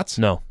big shots?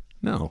 No.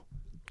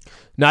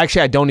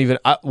 Actually, I don't even.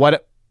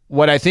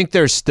 What I think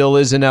there still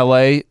is in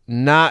L.A.,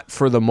 not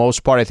for the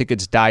most part. I think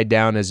it's died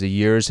down as the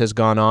years has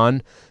gone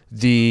on.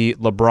 The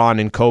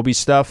LeBron and Kobe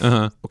stuff.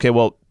 Okay,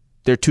 well,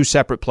 they're two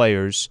separate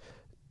players.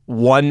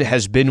 One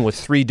has been with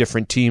 3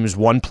 different teams.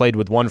 One played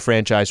with one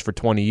franchise for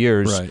 20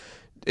 years. Right.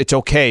 It's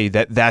okay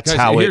that's Guys,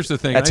 how here's the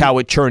thing. That's how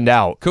it turned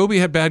out. Kobe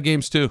had bad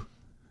games too.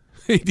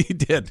 He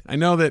did. I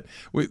know that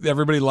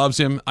everybody loves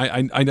him.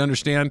 I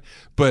understand,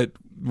 but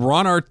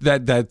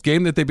that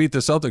game that they beat the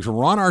Celtics,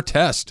 Ron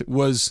Artest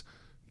was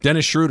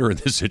Dennis Schroeder in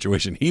this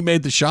situation. He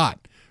made the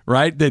shot,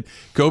 right? That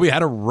Kobe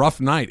had a rough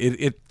night.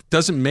 It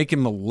doesn't make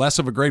him less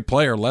of a great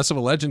player, less of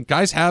a legend.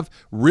 Guys have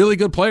really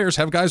good players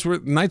have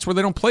nights where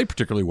they don't play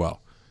particularly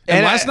well.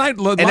 And last night,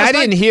 I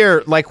didn't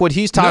hear like what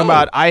he's talking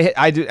about. I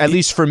at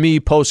least for me,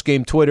 post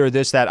game Twitter,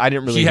 that I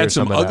didn't really. He hear had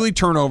some ugly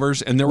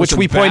turnovers, and there were which some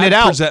we bad pointed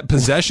out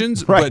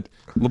possessions. Right.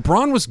 But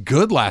LeBron was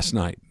good last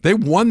night. They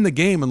won the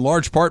game in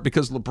large part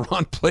because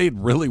LeBron played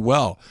really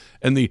well.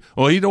 And you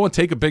don't want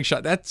to take a big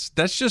shot. That's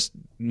just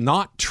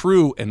not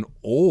true and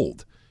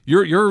old.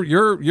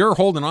 You're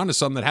holding on to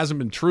something that hasn't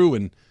been true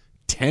in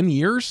 10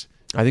 years.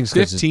 I think it's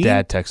because his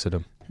dad texted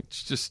him.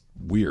 It's just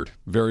weird.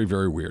 Very,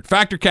 very weird.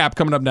 Factor Cap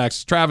coming up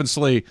next. Travis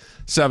Lee,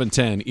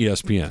 710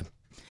 ESPN.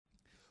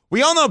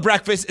 We all know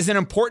breakfast is an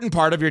important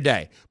part of your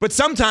day. But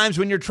sometimes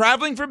when you're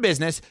traveling for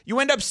business, you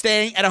end up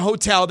staying at a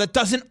hotel that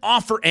doesn't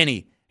offer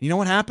any. You know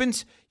what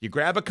happens? You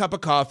grab a cup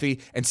of coffee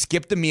and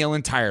skip the meal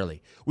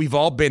entirely. We've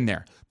all been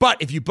there.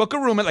 But if you book a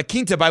room at La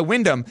Quinta by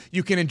Wyndham,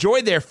 you can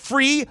enjoy their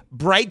free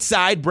Bright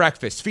Side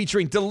breakfast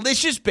featuring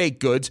delicious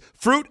baked goods,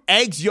 fruit,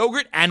 eggs,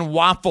 yogurt, and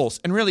waffles.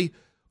 And really,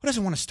 who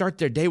doesn't want to start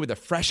their day with a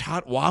fresh,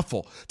 hot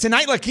waffle?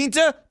 Tonight, La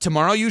Quinta,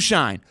 tomorrow you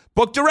shine.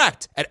 Book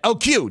direct at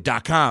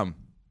LQ.com.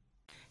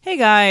 Hey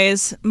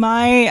guys,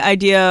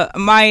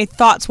 my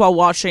thoughts while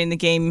watching the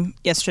game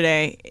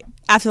yesterday,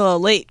 after the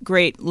late,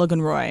 great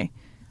Logan Roy,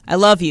 I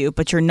love you,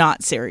 but you're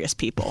not serious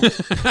people,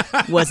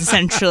 was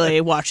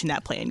essentially watching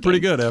that playing game. Pretty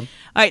good, Em.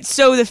 All right,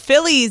 so the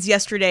Phillies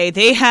yesterday,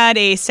 they had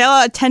a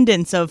sellout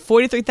attendance of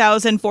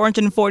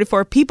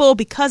 43,444 people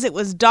because it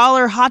was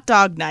dollar hot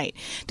dog night.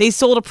 They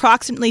sold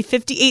approximately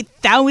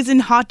 58,000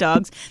 hot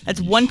dogs.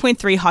 That's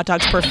 1.3 hot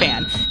dogs per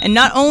fan. And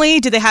not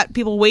only did they have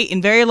people wait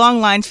in very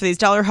long lines for these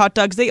dollar hot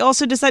dogs, they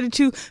also decided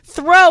to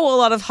throw a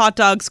lot of hot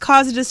dogs,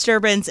 cause a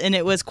disturbance, and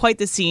it was quite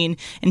the scene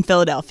in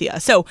Philadelphia.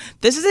 So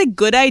this is a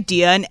good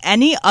idea in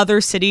any other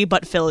city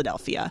but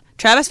Philadelphia.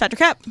 Travis, Factor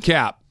Cap.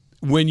 Cap.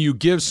 When you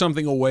give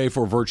something away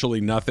for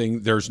virtually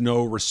nothing, there's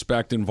no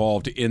respect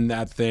involved in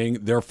that thing.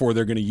 Therefore,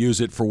 they're going to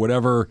use it for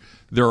whatever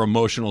their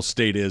emotional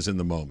state is in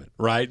the moment,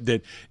 right?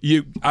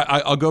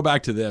 I'll go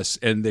back to this,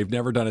 and they've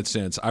never done it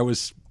since. I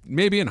was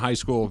maybe in high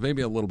school,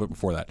 maybe a little bit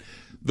before that.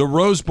 The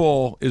Rose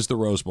Bowl is the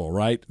Rose Bowl,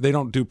 right? They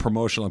don't do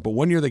promotional, but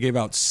one year they gave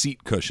out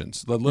seat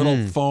cushions, the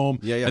little foam,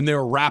 and they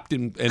were wrapped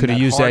in Could have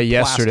used that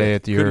yesterday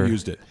at the Could have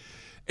used it.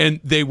 And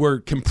they were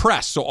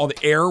compressed, so all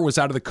the air was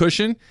out of the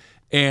cushion,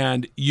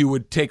 and you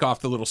would take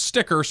off the little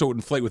sticker so it would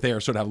inflate with air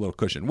so it would have a little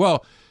cushion.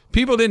 Well,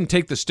 people didn't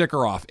take the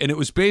sticker off, and it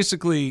was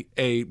basically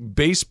a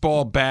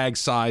baseball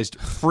bag-sized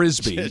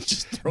Frisbee.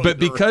 But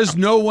because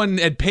no one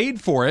had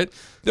paid for it,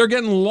 they're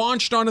getting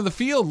launched onto the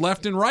field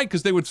left and right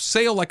because they would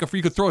sail like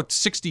you could throw it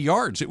 60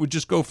 yards. It would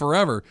just go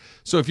forever.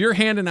 So if you're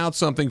handing out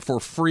something for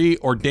free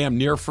or damn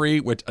near free,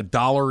 which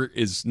 $1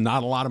 is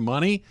not a lot of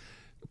money,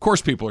 of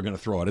course people are going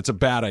to throw it. It's a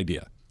bad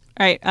idea.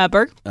 All right,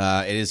 Berg?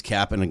 It is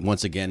Cap, and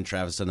once again,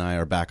 Travis and I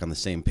are back on the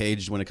same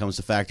page when it comes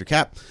to Factor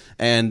Cap.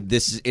 And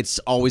it's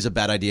always a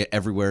bad idea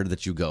everywhere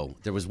that you go.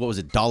 There was,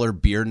 dollar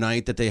beer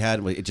night that they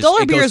had?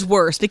 Dollar beer is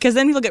worse because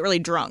then people get really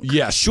drunk.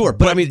 Yeah, sure.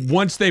 But I mean,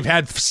 once they've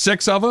had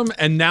 6 of them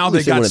and now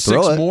they got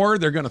 6 more,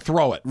 they're going to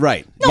throw it.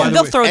 Right. No,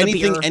 they'll throw the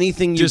beer.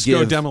 Anything you Disco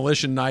give.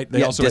 Demolition Night.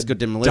 They also had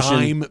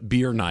dime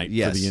beer night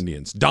for the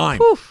Indians.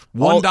 Dime. Oof.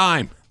 One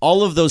dime.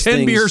 All of those 10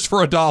 things. beers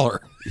for $1.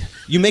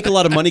 You make a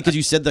lot of money because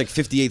you said like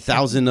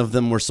 58,000 of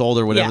them were sold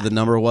or whatever the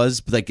number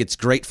was. Like, it's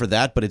great for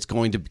that, but it's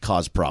going to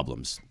cause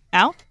problems.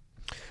 Al?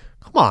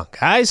 Come on,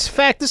 guys. In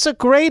fact, this is a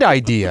great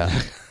idea.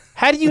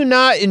 How do you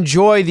not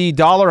enjoy the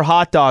 $1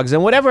 hot dogs?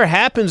 And whatever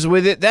happens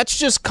with it, that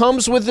just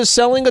comes with the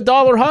selling a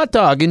 $1 hot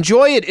dog.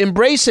 Enjoy it.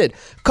 Embrace it.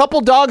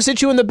 Couple dogs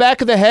hit you in the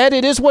back of the head.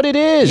 It is what it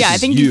is. Yeah, I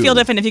think you feel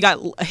different if you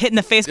got hit in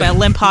the face by a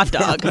limp hot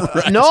dog.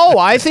 Right. No,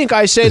 I think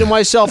I say to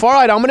myself, all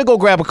right, I'm going to go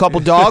grab a couple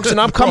dogs, and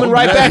I'm coming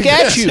right back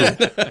at you.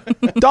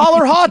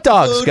 $1 hot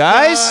dogs,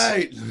 guys.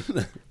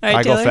 Right,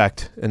 I Taylor? go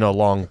fact in a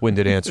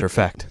long-winded answer.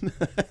 Fact.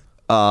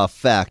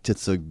 Fact,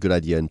 it's a good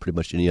idea in pretty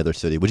much any other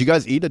city. Would you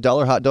guys eat a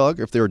 $1 hot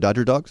dog if they were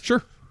Dodger dogs?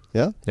 Sure.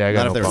 Yeah? Yeah, I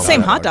got no problem.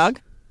 Same hot dog.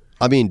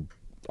 I mean,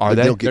 are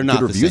they? They're not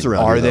good reviews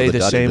around. Are they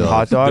the same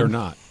hot dog? They're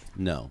not.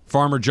 No.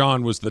 Farmer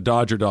John was the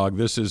Dodger dog.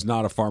 This is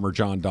not a Farmer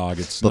John dog.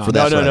 It's But not. for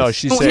that No. size.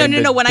 She's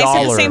saying No. When I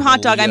said the same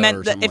hot dog, I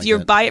meant that if you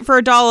buy it for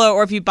 $1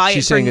 or if you buy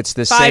She's it for saying it's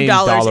the $5, same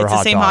dollar it's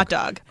the same hot hot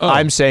dog. dog.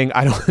 I'm saying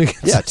I don't think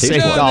it's the same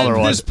No, dollar at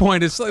one. this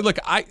point, it's like, look,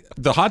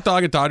 the hot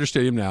dog at Dodger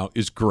Stadium now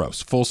is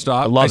gross. Full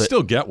stop. I love it.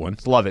 still get one.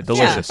 Love it.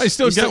 Delicious. I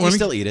still get one. You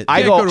still eat it.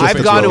 I've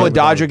gone to a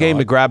Dodger game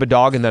to grab a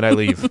dog and then I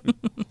leave.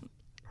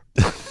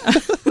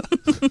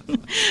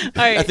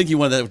 All right. I think you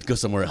wanted to go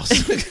somewhere else.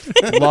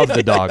 Love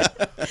the dog.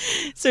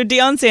 So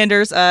Deion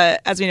Sanders,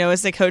 as we know,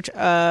 is the coach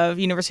of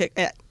University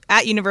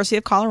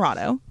of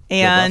Colorado,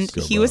 and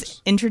he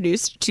was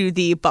introduced to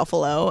the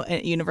Buffalo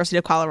at University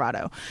of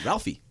Colorado.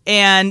 Ralphie.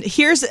 And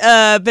here's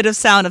a bit of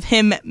sound of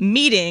him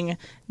meeting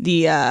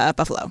the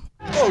Buffalo.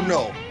 Oh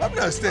no, I'm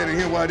not standing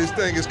here while this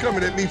thing is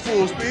coming at me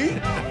full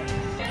speed.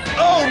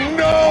 Oh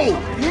no!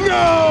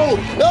 No!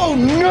 Oh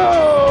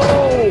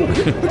no!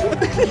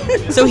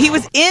 So he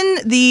was in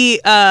the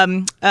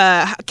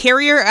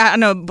carrier,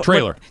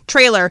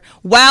 trailer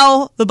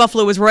while the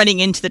Buffalo was running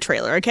into the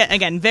trailer.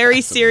 Again,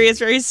 very serious,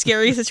 very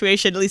scary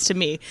situation, at least to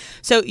me.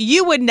 So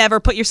you would never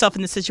put yourself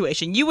in this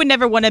situation. You would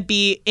never want to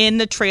be in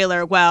the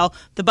trailer while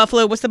the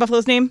Buffalo, what's the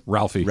Buffalo's name?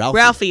 Ralphie.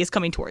 Ralphie is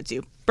coming towards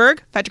you.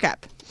 Berg, Patrick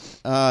Cap.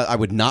 I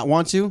would not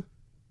want to.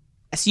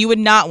 Yes, you would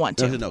not want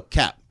to. No,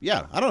 Cap.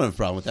 Yeah, I don't have a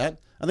problem with that.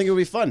 I think it would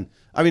be fun.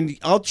 I mean,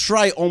 I'll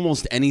try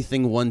almost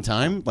anything one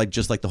time, like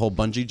just like the whole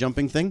bungee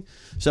jumping thing.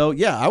 So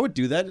yeah, I would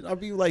do that. I'd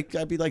be like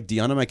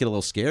Deion. I might get a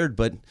little scared,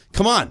 but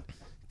come on,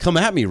 come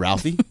at me,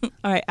 Ralphie.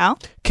 All right, Al.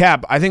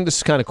 Cap, I think this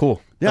is kind of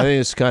cool. Yeah. I think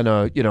it's kind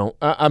of,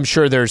 I'm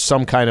sure there's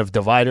some kind of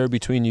divider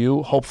between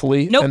you,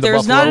 hopefully. Nope, and the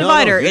there's Buffalo. not a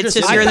divider. It's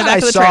just you're in the back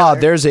of the I saw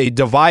trailer. there's a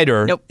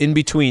divider in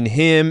between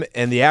him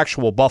and the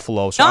actual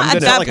Buffalo. So Not I'm at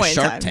gonna that point in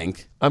Shark time.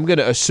 Tank. I'm going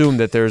to assume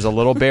that there's a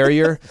little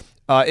barrier.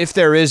 If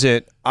there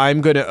isn't,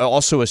 I'm going to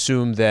also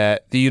assume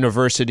that the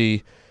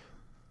university,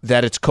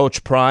 that it's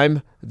Coach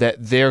Prime, that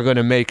they're going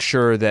to make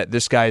sure that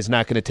this guy is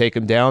not going to take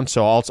him down.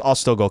 So I'll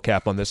still go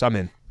Cap on this. I'm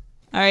in.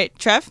 All right,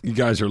 Trev? You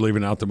guys are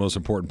leaving out the most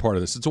important part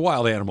of this. It's a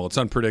wild animal. It's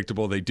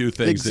unpredictable. They do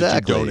things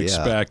that you don't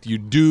expect. You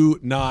do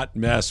not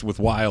mess with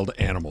wild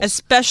animals.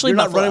 Especially You're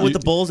not Buffalo. running with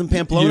the bulls in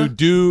Pamplona? You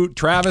do.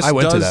 Travis I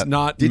went to does that.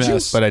 not Did you?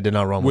 mess But I did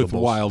not run with the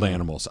bulls. wild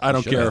animals. I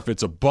don't care if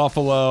it's a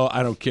buffalo.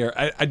 I don't care.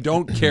 I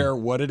don't care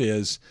what it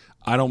is.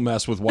 I don't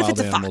mess with wild it's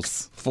a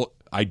animals.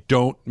 I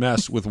don't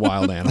mess with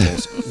wild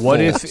animals. What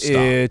if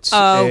it's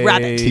a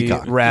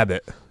a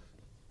rabbit?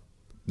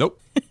 Nope.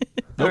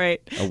 All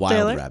right. A wild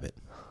Taylor? rabbit.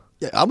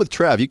 Yeah, I'm with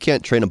Trav. You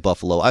can't train a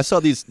buffalo. I saw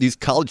these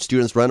college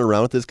students running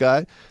around with this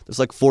guy. There's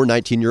like 4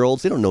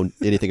 19-year-olds. They don't know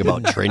anything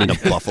about training a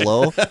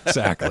buffalo.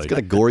 Exactly. It's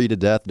going to gore you to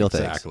death. No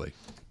thanks. Exactly.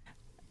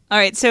 All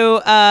right,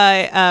 so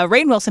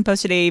Rainn Wilson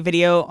posted a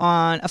video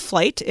on a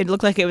flight. It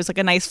looked like it was like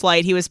a nice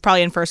flight. He was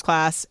probably in first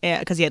class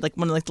because he had like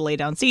one of like the lay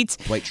down seats.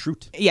 Dwight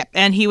Schrute. Yeah,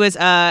 and he was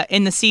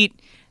in the seat,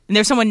 and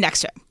there's someone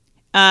next to him.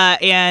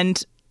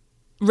 And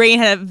Rainn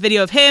had a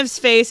video of his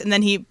face, and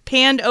then he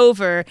panned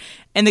over,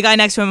 and the guy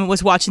next to him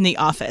was watching The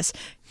Office.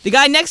 The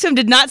guy next to him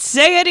did not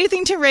say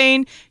anything to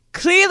Rainn,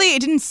 clearly, it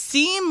didn't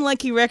seem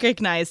like he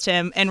recognized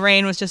him, and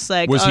Rain was just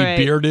like, Was all he right.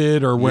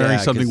 bearded or wearing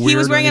something weird? He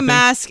was wearing or a anything?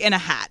 mask and a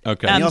hat.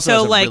 Okay. He also so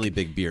has a like really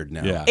big beard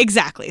now. Yeah.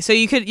 exactly. So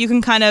you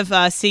can kind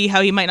of see how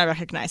you might not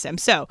recognize him.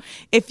 So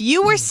if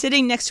you were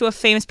sitting next to a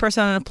famous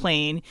person on a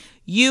plane,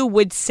 you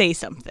would say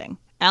something.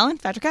 Alan,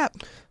 fact or cap?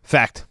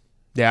 Fact.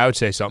 Yeah, I would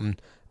say something.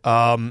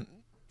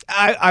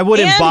 I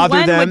wouldn't and bother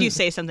when them. would you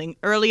say something?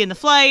 Early in the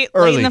flight?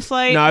 Early. Late in the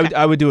flight? No, Okay.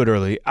 I would do it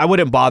early. I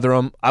wouldn't bother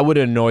them. I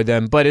wouldn't annoy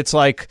them. But it's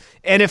like,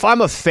 and if I'm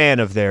a fan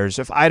of theirs,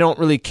 if I don't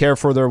really care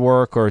for their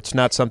work or it's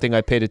not something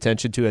I paid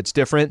attention to, it's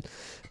different.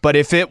 But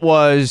if it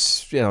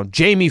was,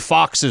 Jamie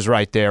Foxx is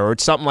right there or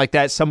it's something like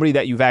that, somebody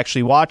that you've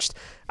actually watched,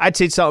 I'd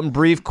say something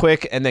brief,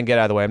 quick, and then get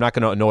out of the way. I'm not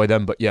going to annoy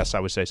them, but yes, I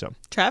would say something.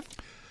 Trev?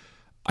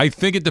 I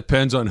think it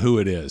depends on who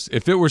it is.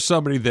 If it were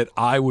somebody that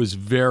I was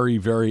very,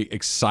 very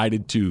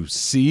excited to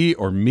see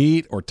or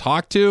meet or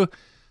talk to,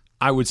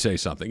 I would say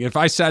something. If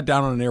I sat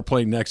down on an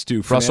airplane next to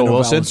Russell Fernando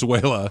Wilson?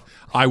 Valenzuela,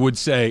 I would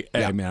say,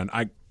 "Hey, man,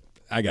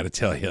 I got to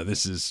tell you,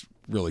 this is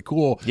really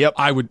cool." Yep.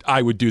 I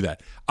would do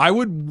that. I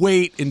would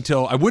wait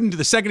until I wouldn't.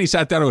 The second he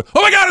sat down, I would,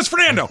 "Oh my God, it's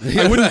Fernando!"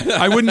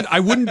 I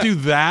wouldn't do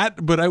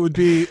that. But I would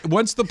be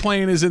once the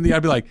plane is in the.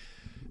 I'd be like.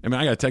 I mean,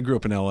 I grew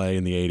up in L.A.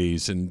 in the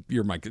 80s, and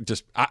you're my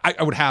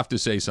I would have to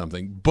say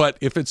something. But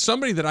if it's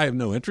somebody that I have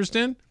no interest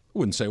in, I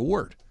wouldn't say a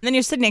word. And then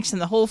you're sitting next to them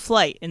the whole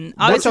flight. And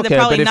obviously, okay, they're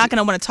probably but if- not going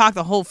to want to talk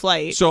the whole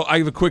flight. So I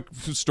have a quick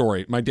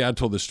story. My dad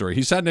told this story.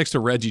 He sat next to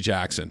Reggie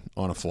Jackson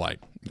on a flight.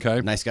 Okay,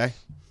 Nice guy.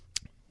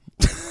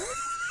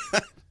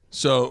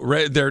 so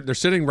they're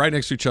sitting right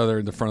next to each other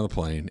in the front of the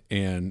plane,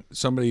 and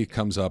somebody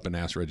comes up and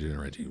asks Reggie,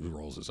 and Reggie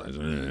rolls his eyes,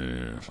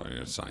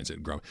 signs it,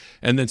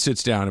 and then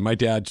sits down. And my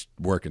dad's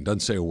working, doesn't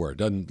say a word,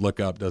 doesn't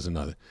look up, doesn't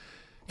nothing.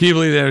 Can you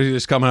believe that he's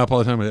just coming up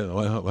all the time?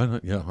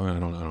 Yeah, I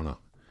don't know.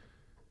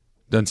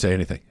 Doesn't say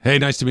anything. Hey,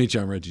 nice to meet you.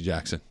 I'm Reggie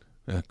Jackson.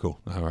 Yeah, cool.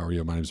 How are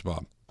you? My name's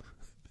Bob.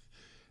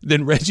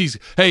 Then Reggie's,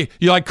 hey,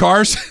 you like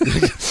cars?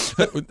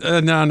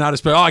 No, not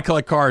especially. Oh, I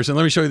collect cars, and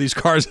let me show you these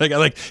cars I got.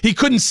 Like he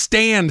couldn't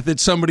stand that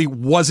somebody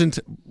wasn't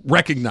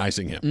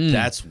recognizing him.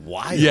 That's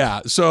wild.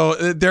 Yeah, so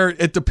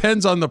it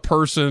depends on the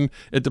person.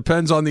 It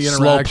depends on the Slow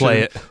interaction.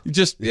 play it.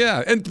 Just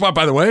and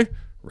by the way,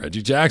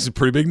 Reggie Jackson,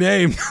 pretty big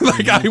name.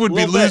 Like I would be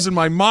Little bit. losing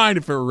my mind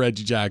if it were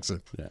Reggie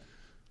Jackson.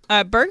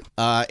 Yeah. Berg?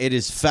 It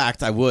is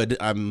fact. I would.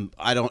 I mean,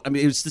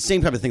 it's the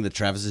same type of thing that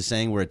Travis is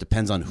saying, where it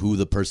depends on who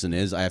the person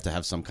is. I have to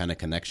have some kind of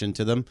connection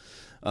to them.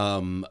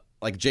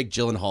 Like Jake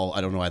Gyllenhaal,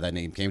 I don't know why that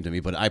name came to me,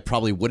 but I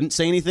probably wouldn't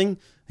say anything.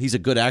 He's a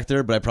good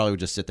actor, but I probably would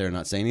just sit there and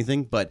not say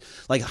anything. But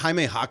like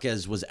Jaime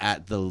Jaquez was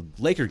at the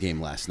Laker game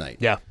last night.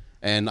 Yeah.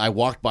 And I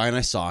walked by and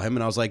I saw him,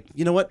 and I was like,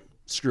 you know what?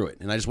 Screw it.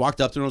 And I just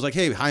walked up to him and I was like,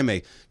 hey,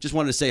 Jaime, just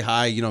wanted to say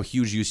hi,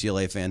 huge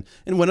UCLA fan,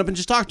 and went up and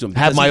just talked to him.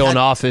 Have because my he own had-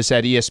 office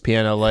at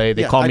ESPN LA.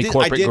 They Yeah, call I me did-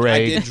 Corporate I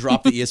Greg. did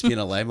drop the ESPN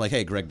LA. I'm like,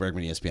 hey, Greg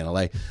Bergman, ESPN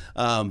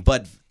LA.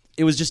 But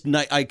it was just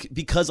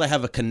because I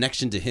have a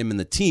connection to him and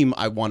the team,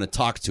 I want to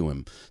talk to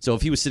him. So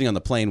if he was sitting on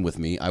the plane with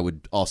me, I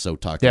would also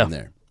talk to him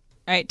there.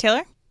 All right,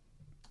 Taylor?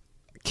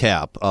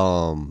 Cap.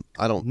 I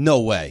don't.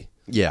 No way.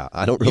 Yeah,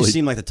 I don't You really.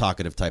 seem like the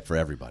talkative type for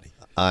everybody.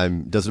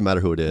 Doesn't matter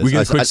who it is. We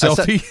get a quick I sat-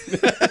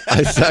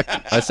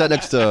 selfie. I sat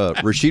next to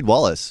Rasheed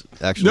Wallace.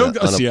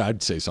 Actually,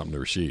 I'd say something to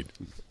Rasheed.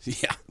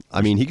 Yeah.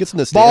 I mean, he gets in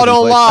the Ball stands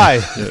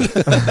and don't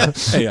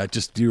plays- lie. Hey,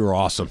 you were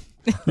awesome.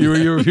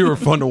 You were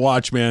fun to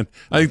watch, man.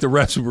 I think the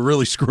refs were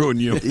really screwing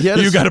you.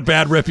 You got a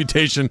bad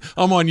reputation.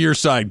 I'm on your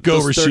side.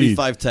 Go, Those Rasheed.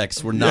 35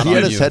 texts were not he on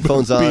had his you.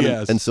 headphones on,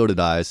 BS. and so did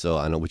I. So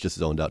I know we just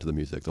zoned out to the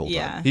music the whole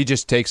Yeah. time. He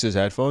just takes his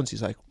headphones.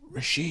 He's like,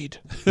 Rasheed.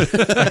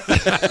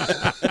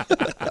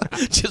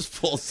 Just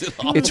pulls it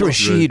off. It's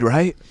Rasheed,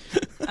 right?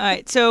 All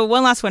right, so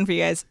one last one for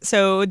you guys.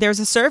 So there was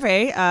a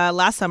survey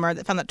last summer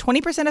that found that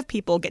 20% of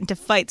people get into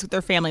fights with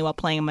their family while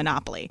playing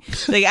Monopoly.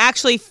 They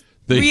actually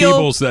The real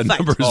Heebles, that fight.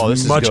 number this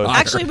is is much good. higher.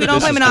 Actually, we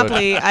don't play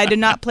Monopoly. I do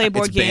not play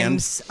board It's banned.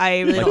 games. I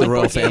really Like don't the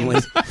royal board family.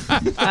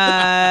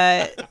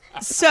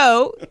 games.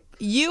 So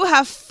you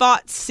have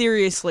fought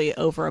seriously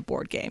over a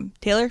board game.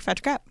 Taylor, fact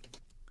or cap?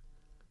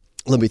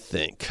 Let me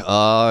think.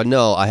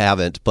 No, I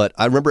haven't. But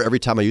I remember every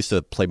time I used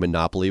to play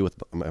Monopoly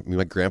with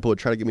my grandpa would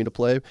try to get me to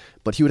play,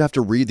 but he would have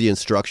to read the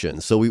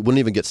instructions, so we wouldn't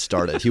even get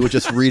started. He would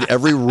just read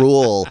every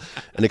rule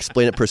and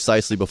explain it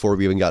precisely before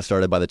we even got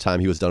started. By the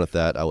time he was done with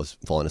that, I was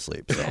falling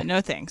asleep. So.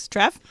 No thanks.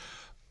 Trev?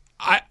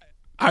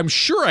 I'm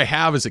sure I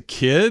have as a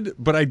kid,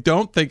 but I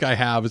don't think I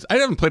have. I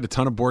haven't played a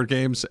ton of board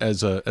games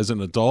as an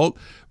adult,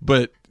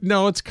 but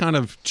no, it's kind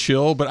of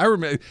chill. But I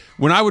remember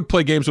when I would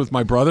play games with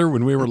my brother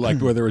when we were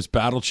like whether it was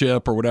Battle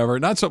Chip or whatever.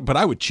 But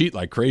I would cheat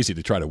like crazy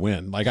to try to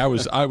win. Like I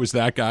was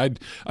that guy.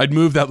 I'd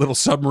move that little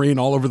submarine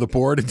all over the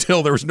board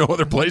until there was no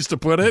other place to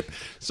put it.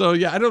 So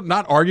yeah,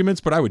 not arguments,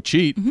 but I would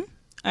cheat. All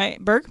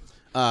right, Berg?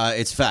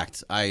 It's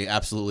fact. I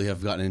absolutely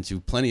have gotten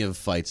into plenty of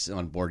fights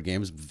on board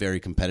games. Very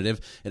competitive.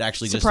 It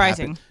actually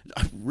Surprising. just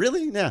happened.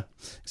 Really? Yeah,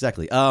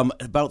 exactly.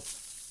 About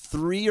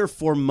 3 or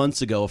 4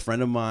 months ago, a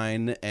friend of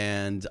mine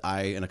and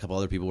I and a couple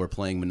other people were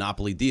playing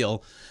Monopoly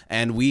Deal,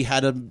 and we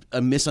had a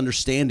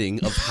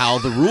misunderstanding of how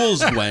the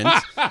rules went,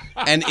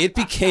 and it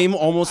became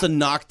almost a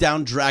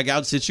knockdown,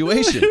 drag-out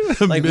situation.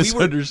 Like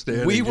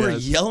misunderstanding. We were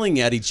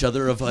yelling at each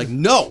other of like,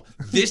 no,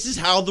 this is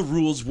how the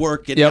rules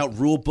work. Getting out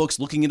rule books,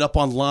 looking it up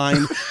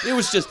online. It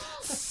was just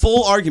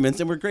full arguments,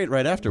 and we're great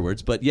right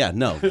afterwards. But yeah,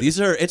 no,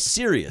 it's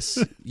serious.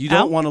 You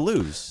don't want to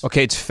lose.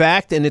 Okay, it's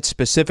fact and it's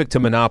specific to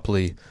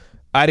Monopoly.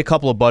 I had a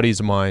couple of buddies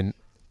of mine,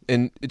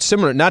 and it's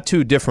similar, not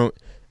too different.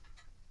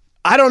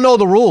 I don't know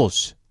the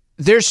rules.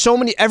 There's so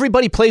many.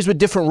 Everybody plays with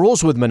different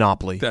rules with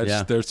Monopoly.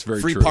 That's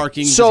very free true.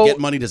 parking. Does it get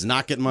money? Does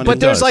not get money? But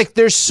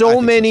there's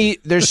so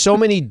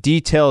many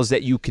details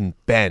that you can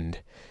bend.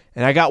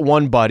 And I got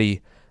one buddy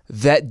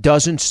that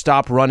doesn't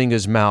stop running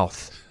his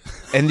mouth,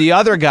 and the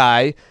other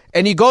guy,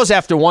 and he goes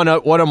after one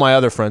of my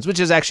other friends, which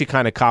is actually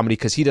kind of comedy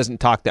because he doesn't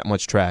talk that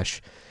much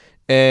trash.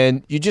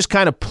 And you just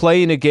kind of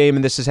play in a game,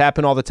 and this has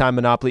happened all the time,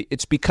 Monopoly.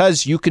 It's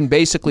because you can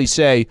basically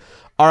say,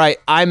 all right,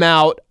 I'm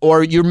out,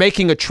 or you're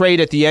making a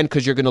trade at the end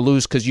because you're going to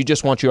lose because you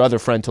just want your other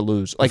friend to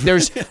lose. Like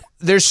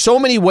there's so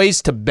many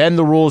ways to bend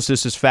the rules.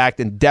 This is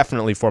fact, and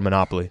definitely for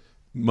Monopoly.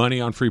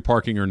 Money on free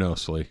parking or no,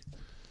 Slee?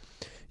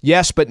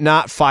 Yes, but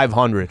not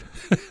 500.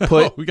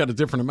 We got a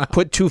different amount.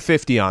 Put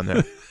 250 on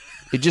there.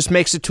 It just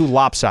makes it too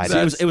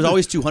lopsided. It was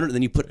always 200, and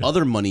then you put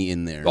other money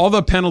in there. All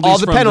the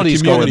penalties from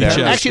the go in there.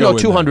 chest Actually, no,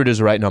 200 is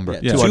the right number.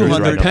 Yeah,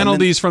 200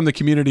 penalties from the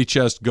community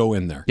chest go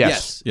in there.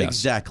 Yes,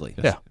 exactly.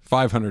 Yes. Yeah,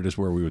 500 is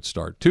where we would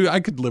start. I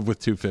could live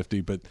with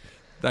 250,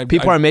 but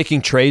people are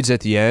making trades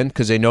at the end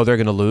because they know they're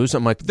going to lose.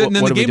 I'm like, then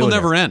the game will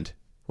never end.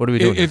 What are we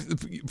doing?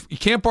 If you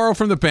can't borrow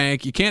from the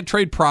bank, you can't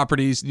trade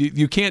properties.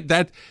 You can't.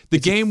 The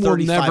game will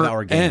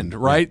never end.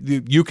 Right?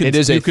 You can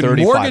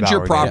mortgage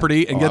your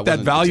property and get that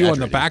value on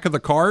the back of the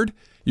card.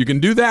 You can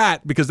do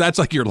that because that's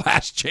like your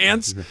last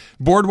chance.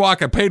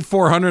 Boardwalk, I paid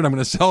 $400. I'm going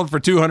to sell it for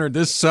 $200.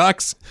 This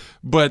sucks,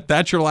 but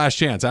that's your last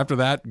chance. After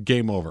that,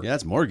 game over. Yeah,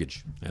 it's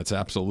mortgage. That's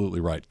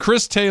absolutely right.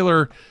 Chris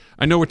Taylor,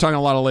 I know we're talking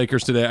a lot of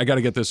Lakers today. I got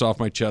to get this off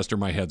my chest or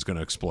my head's going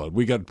to explode.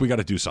 We got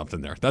to do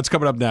something there. That's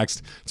coming up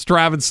next. It's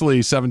Travis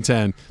Slee,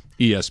 710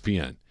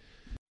 ESPN.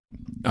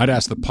 I'd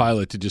ask the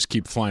pilot to just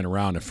keep flying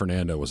around if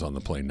Fernando was on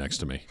the plane next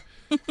to me.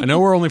 I know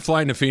we're only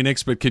flying to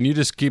Phoenix, but can you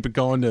just keep it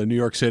going to New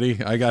York City?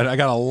 I got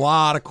a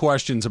lot of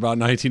questions about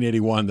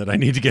 1981 that I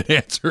need to get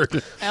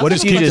answered. What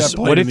if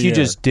you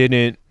just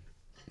didn't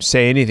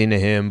say anything to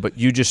him, but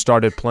you just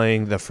started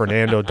playing the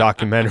Fernando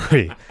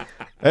documentary?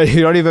 You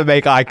don't even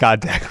make eye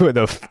contact with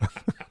him.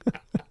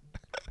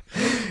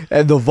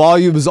 And the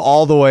volume is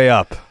all the way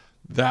up.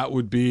 That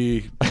would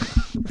be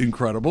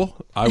incredible.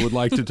 I would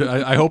like to.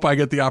 I hope I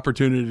get the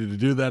opportunity to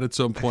do that at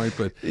some point.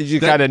 But you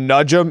kind of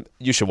nudge him.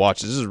 You should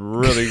watch this. This is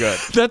really good.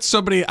 That's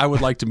somebody I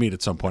would like to meet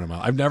at some point in my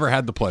life. I've never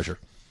had the pleasure.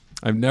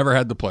 I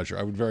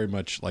would very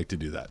much like to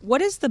do that.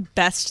 What is the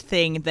best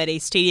thing that a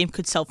stadium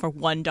could sell for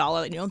 $1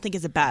 that you don't think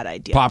is a bad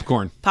idea?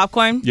 Popcorn.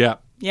 Popcorn? Yeah.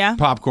 Yeah?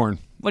 Popcorn.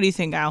 What do you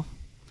think, Al?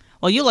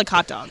 Well, you like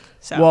hot dog.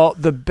 So. Well,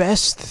 the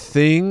best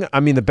thing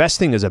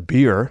is a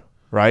beer,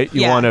 right?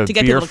 You want a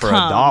beer for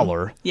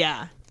 $1.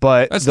 Yeah.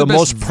 But that's the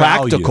most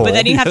value. practical. But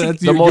then you have to.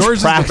 The most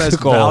yours practical. is the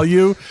best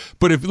value.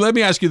 But let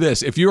me ask you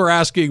this: if you were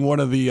asking one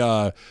of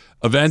the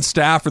event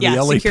staff or the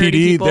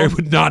LAPD, they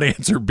would not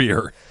answer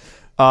beer.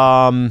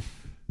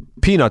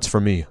 Peanuts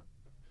for me.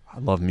 I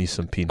love me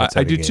some peanuts.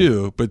 I do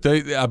too. But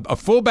a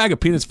full bag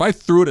of peanuts. If I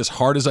threw it as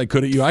hard as I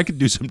could at you, I could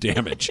do some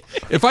damage.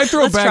 If I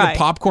throw a bag of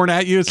popcorn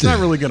at you, it's not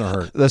really going to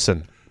hurt.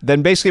 Listen,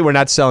 then basically we're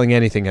not selling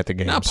anything at the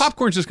games. No,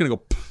 popcorn's just going to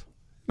go.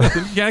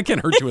 Yeah, I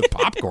can't hurt you with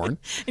popcorn.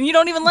 And you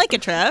don't even like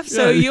it, Trev,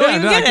 so you won't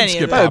even get any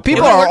of it.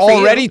 People are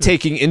already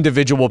taking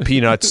individual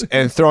peanuts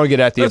and throwing it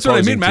at the opposing That's what I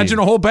mean. team. Imagine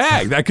a whole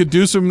bag. That could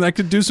do some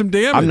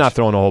damage. I'm not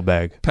throwing a whole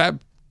bag.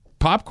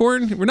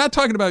 Popcorn? We're not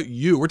talking about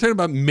you. We're talking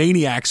about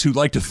maniacs who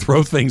like to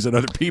throw things at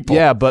other people.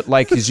 Yeah, but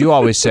like as you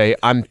always say,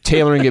 I'm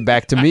tailoring it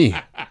back to me.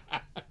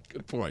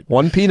 Good point.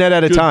 One peanut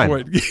at a time.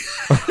 Point.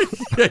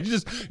 Yeah,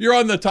 you're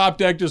on the top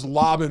deck just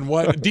lobbing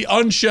the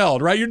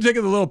unshelled, right? You're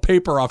taking the little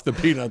paper off the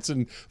peanuts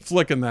and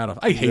flicking that off.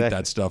 I hate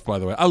that stuff, by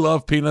the way. I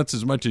love peanuts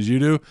as much as you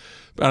do.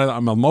 But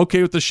I'm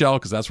okay with the shell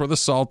because that's where the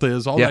salt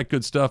is, all that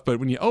good stuff. But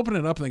when you open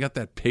it up and they got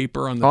that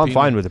paper on the peanut, I'm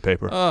fine with the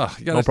paper.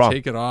 You got to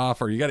take it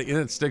off or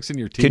it sticks in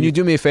your teeth. Can you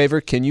do me a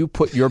favor? Can you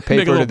put your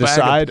paper to the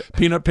side?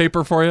 Peanut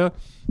paper for you? All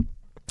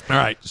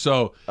right,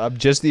 so I'm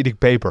just eating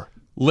paper.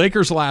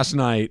 Lakers last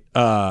night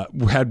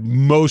had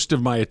most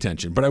of my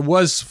attention, but I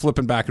was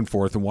flipping back and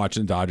forth and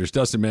watching the Dodgers.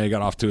 Dustin May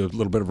got off to a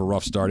little bit of a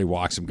rough start. He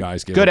walked some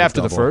guys. Good after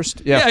the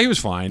first. Yeah, he was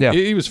fine. Yeah.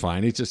 He was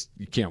fine. He just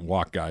you can't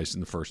walk guys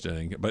in the first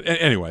inning. But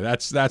anyway,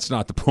 that's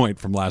not the point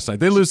from last night.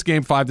 They lose the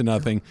game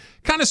 5-0,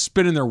 kind of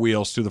spinning their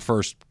wheels through the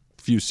first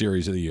few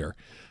series of the year.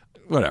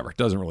 Whatever, it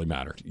doesn't really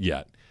matter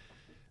yet.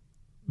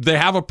 They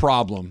have a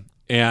problem,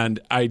 and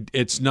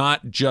it's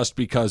not just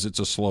because it's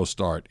a slow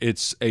start.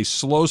 It's a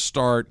slow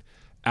start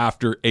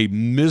after a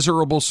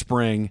miserable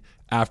spring,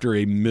 after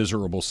a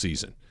miserable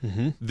season.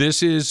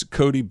 This is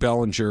Cody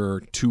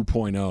Bellinger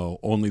 2.0,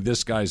 only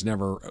this guy's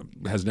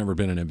has never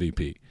been an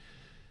MVP.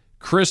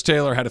 Chris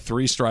Taylor had a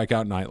 3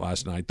 strikeout night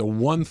last night. The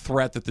one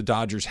threat that the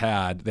Dodgers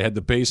had, they had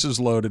the bases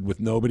loaded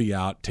with nobody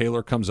out.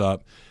 Taylor comes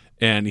up,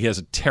 and he has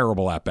a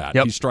terrible at-bat.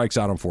 He strikes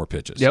out on 4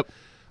 pitches.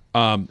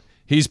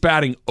 He's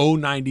batting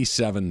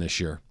 .097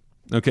 this year.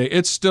 Okay,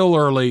 it's still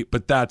early,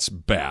 but that's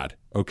bad.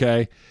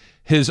 Okay,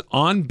 his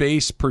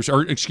on-base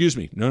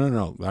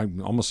no, I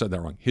almost said that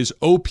wrong. His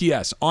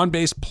OPS,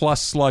 on-base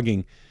plus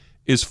slugging,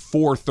 is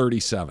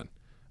 .437.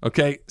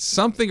 Okay,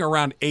 something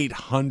around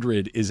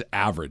 800 is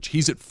average.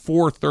 He's at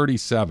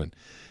 .437.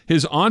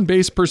 His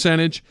on-base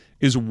percentage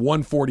is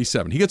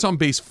 .147. He gets on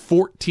base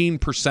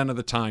 14% of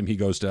the time he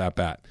goes to that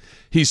bat.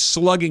 He's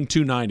slugging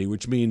 .290,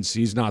 which means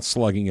he's not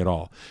slugging at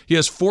all. He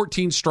has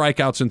 14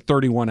 strikeouts and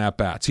 31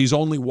 at-bats. He's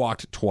only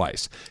walked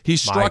twice. He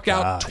struck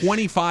out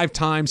 25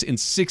 times in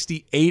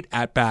 68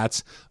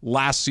 at-bats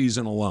last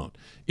season alone.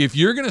 If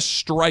you're going to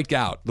strike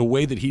out the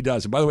way that he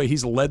does, and by the way,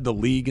 he's led the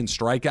league in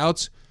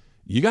strikeouts,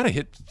 you got to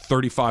hit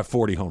 35,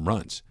 40 home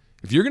runs.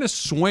 If you're going to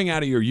swing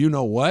out of your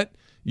you-know-what,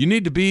 you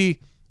need to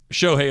be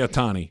Shohei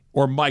Ohtani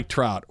or Mike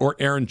Trout or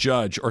Aaron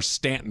Judge or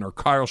Stanton or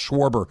Kyle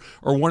Schwarber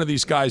or one of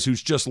these guys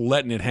who's just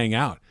letting it hang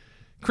out.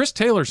 Chris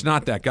Taylor's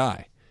not that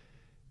guy.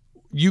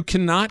 You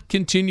cannot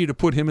continue to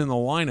put him in the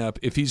lineup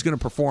if he's going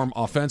to perform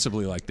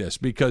offensively like this,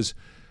 because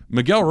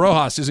Miguel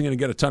Rojas isn't going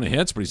to get a ton of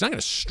hits, but he's not going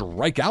to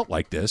strike out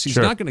like this. He's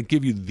not going to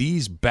give you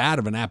these bad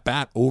of an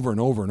at-bat over and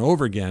over and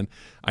over again.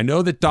 I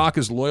know that Doc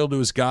is loyal to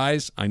his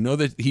guys. I know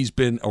that he's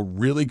been a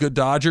really good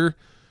Dodger,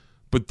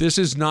 but this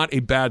is not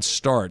a bad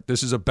start.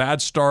 This is a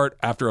bad start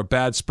after a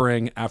bad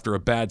spring, after a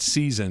bad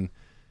season.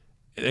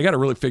 They got to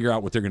really figure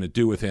out what they're going to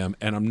do with him,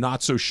 and I'm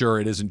not so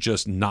sure it isn't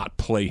just not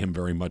play him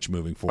very much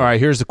moving forward. All right,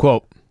 here's the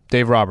quote.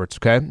 Dave Roberts,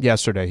 okay,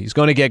 yesterday. He's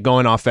going to get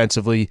going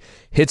offensively.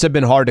 Hits have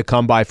been hard to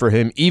come by for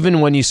him,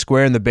 even when he's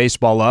squaring the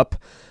baseball up.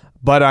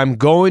 But I'm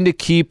going to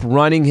keep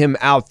running him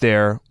out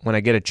there when I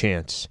get a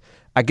chance.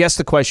 I guess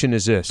the question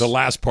is this. The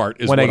last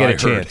part is when what I get I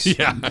a heard. chance.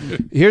 Yeah.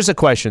 Here's the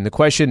question. The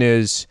question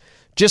is,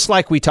 just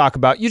like we talk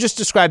about, you just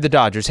described the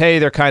Dodgers. Hey,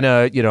 they're kind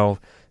of,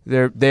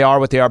 they are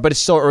what they are, but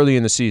it's still early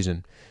in the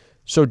season.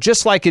 So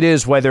just like it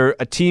is whether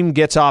a team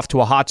gets off to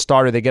a hot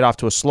start or they get off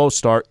to a slow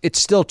start,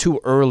 it's still too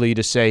early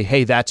to say,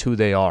 hey, that's who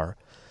they are.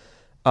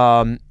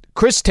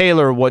 Chris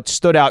Taylor, what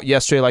stood out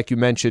yesterday, like you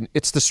mentioned,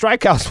 it's the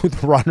strikeouts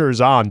with runners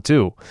on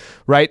too,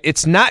 right?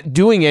 It's not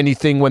doing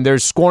anything when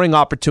there's scoring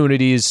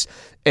opportunities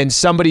and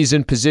somebody's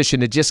in position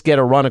to just get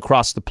a run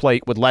across the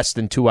plate with less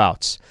than 2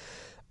 outs.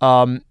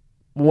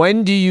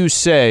 When do you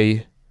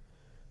say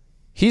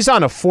he's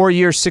on a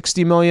 4-year,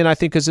 $60 million, I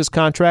think is his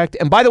contract?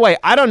 And by the way,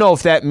 I don't know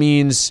if that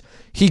means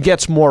he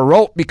gets more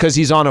rope because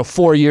he's on a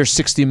 4-year,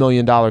 $60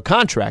 million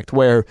contract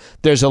where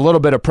there's a little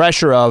bit of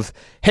pressure of,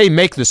 hey,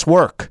 make this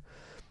work.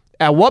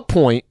 At what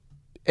point,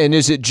 and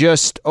is it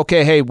just,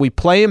 okay, hey, we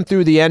play him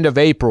through the end of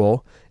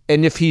April,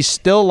 and if he's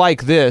still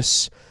like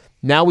this,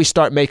 now we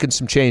start making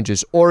some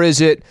changes? Or is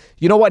it,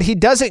 you know what, he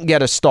doesn't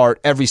get a start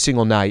every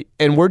single night,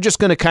 and we're just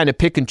going to kind of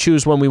pick and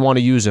choose when we want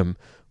to use him?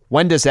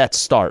 When does that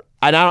start?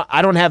 I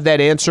don't have that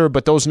answer,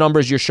 but those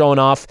numbers you're showing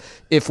off,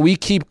 if we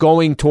keep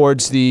going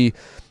towards the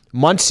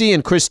Muncy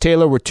and Chris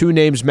Taylor were 2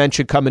 names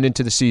mentioned coming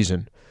into the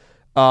season.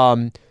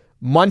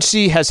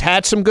 Muncy has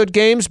had some good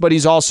games, but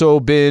he's also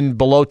been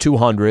below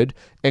 200,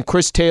 and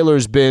Chris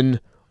Taylor's been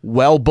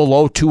well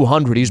below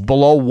 200. He's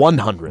below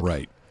 100.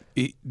 Right.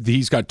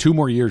 He's got 2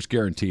 more years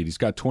guaranteed. He's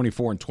got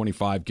 24 and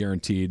 25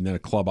 guaranteed, and then a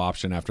club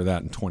option after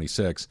that in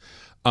 26.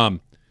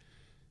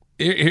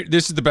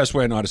 This is the best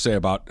way I know how to say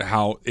about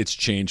how it's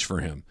changed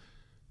for him.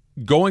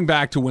 Going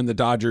back to when the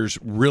Dodgers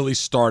really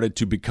started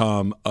to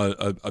become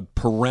a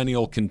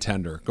perennial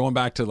contender, going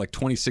back to like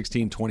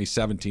 2016,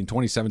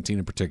 2017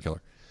 in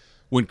particular.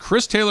 When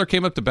Chris Taylor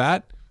came up to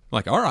bat,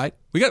 like, all right,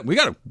 we got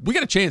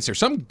a chance here.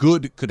 Something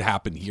good could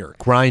happen here.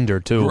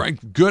 Grinder too.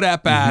 Good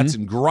at bats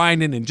and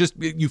grinding, and just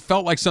you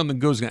felt like something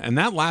goes. And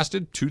that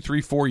lasted 2,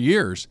 3, 4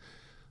 years.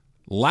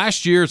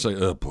 Last year, it's like,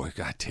 oh boy,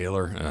 God,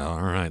 Taylor.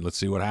 All right, let's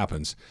see what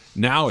happens.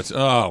 Now it's,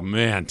 oh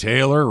man,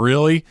 Taylor,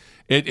 really?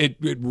 It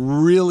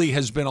really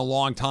has been a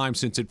long time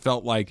since it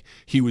felt like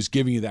he was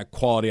giving you that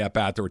quality at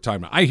bat that we're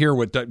talking about. I hear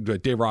what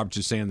Dave Roberts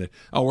is saying, that,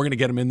 oh, we're going to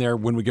get him in there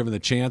when we give him the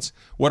chance.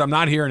 What I'm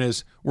not hearing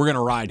is we're going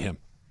to ride him.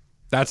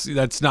 That's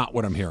not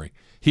what I'm hearing.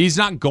 He's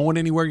not going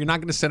anywhere. You're not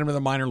going to send him to the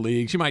minor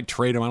leagues. You might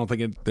trade him. I don't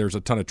think there's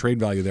a ton of trade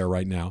value there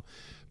right now.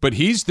 But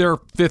he's their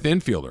 5th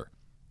infielder,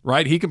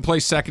 right? He can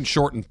play second,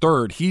 short, and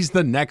third. He's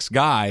the next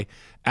guy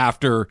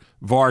after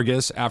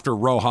Vargas, after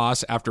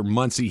Rojas, after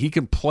Muncy. He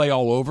can play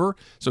all over,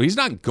 so he's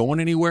not going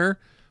anywhere.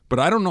 But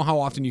I don't know how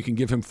often you can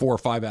give him 4 or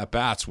 5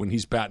 at-bats when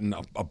he's batting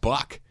a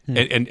buck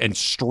and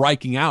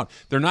striking out.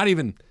 They're not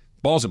even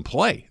balls in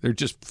play. They're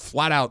just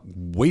flat-out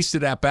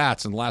wasted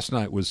at-bats, and last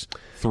night was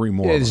 3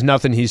 more. There's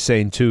nothing he's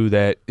saying, too,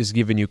 that is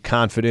giving you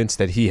confidence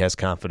that he has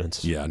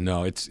confidence. Yeah,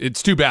 no,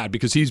 it's too bad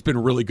because he's been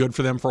really good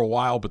for them for a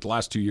while, but the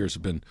last 2 years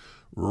have been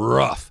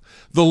rough.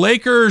 The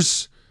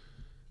Lakers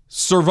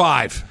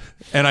survive.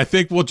 And I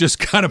think we'll just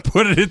kind of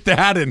put it at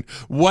that, and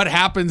what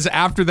happens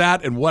after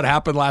that and what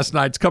happened last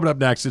night. It's coming up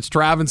next. It's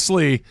Travis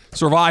Slee,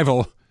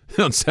 Survival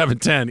on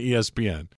 710 ESPN.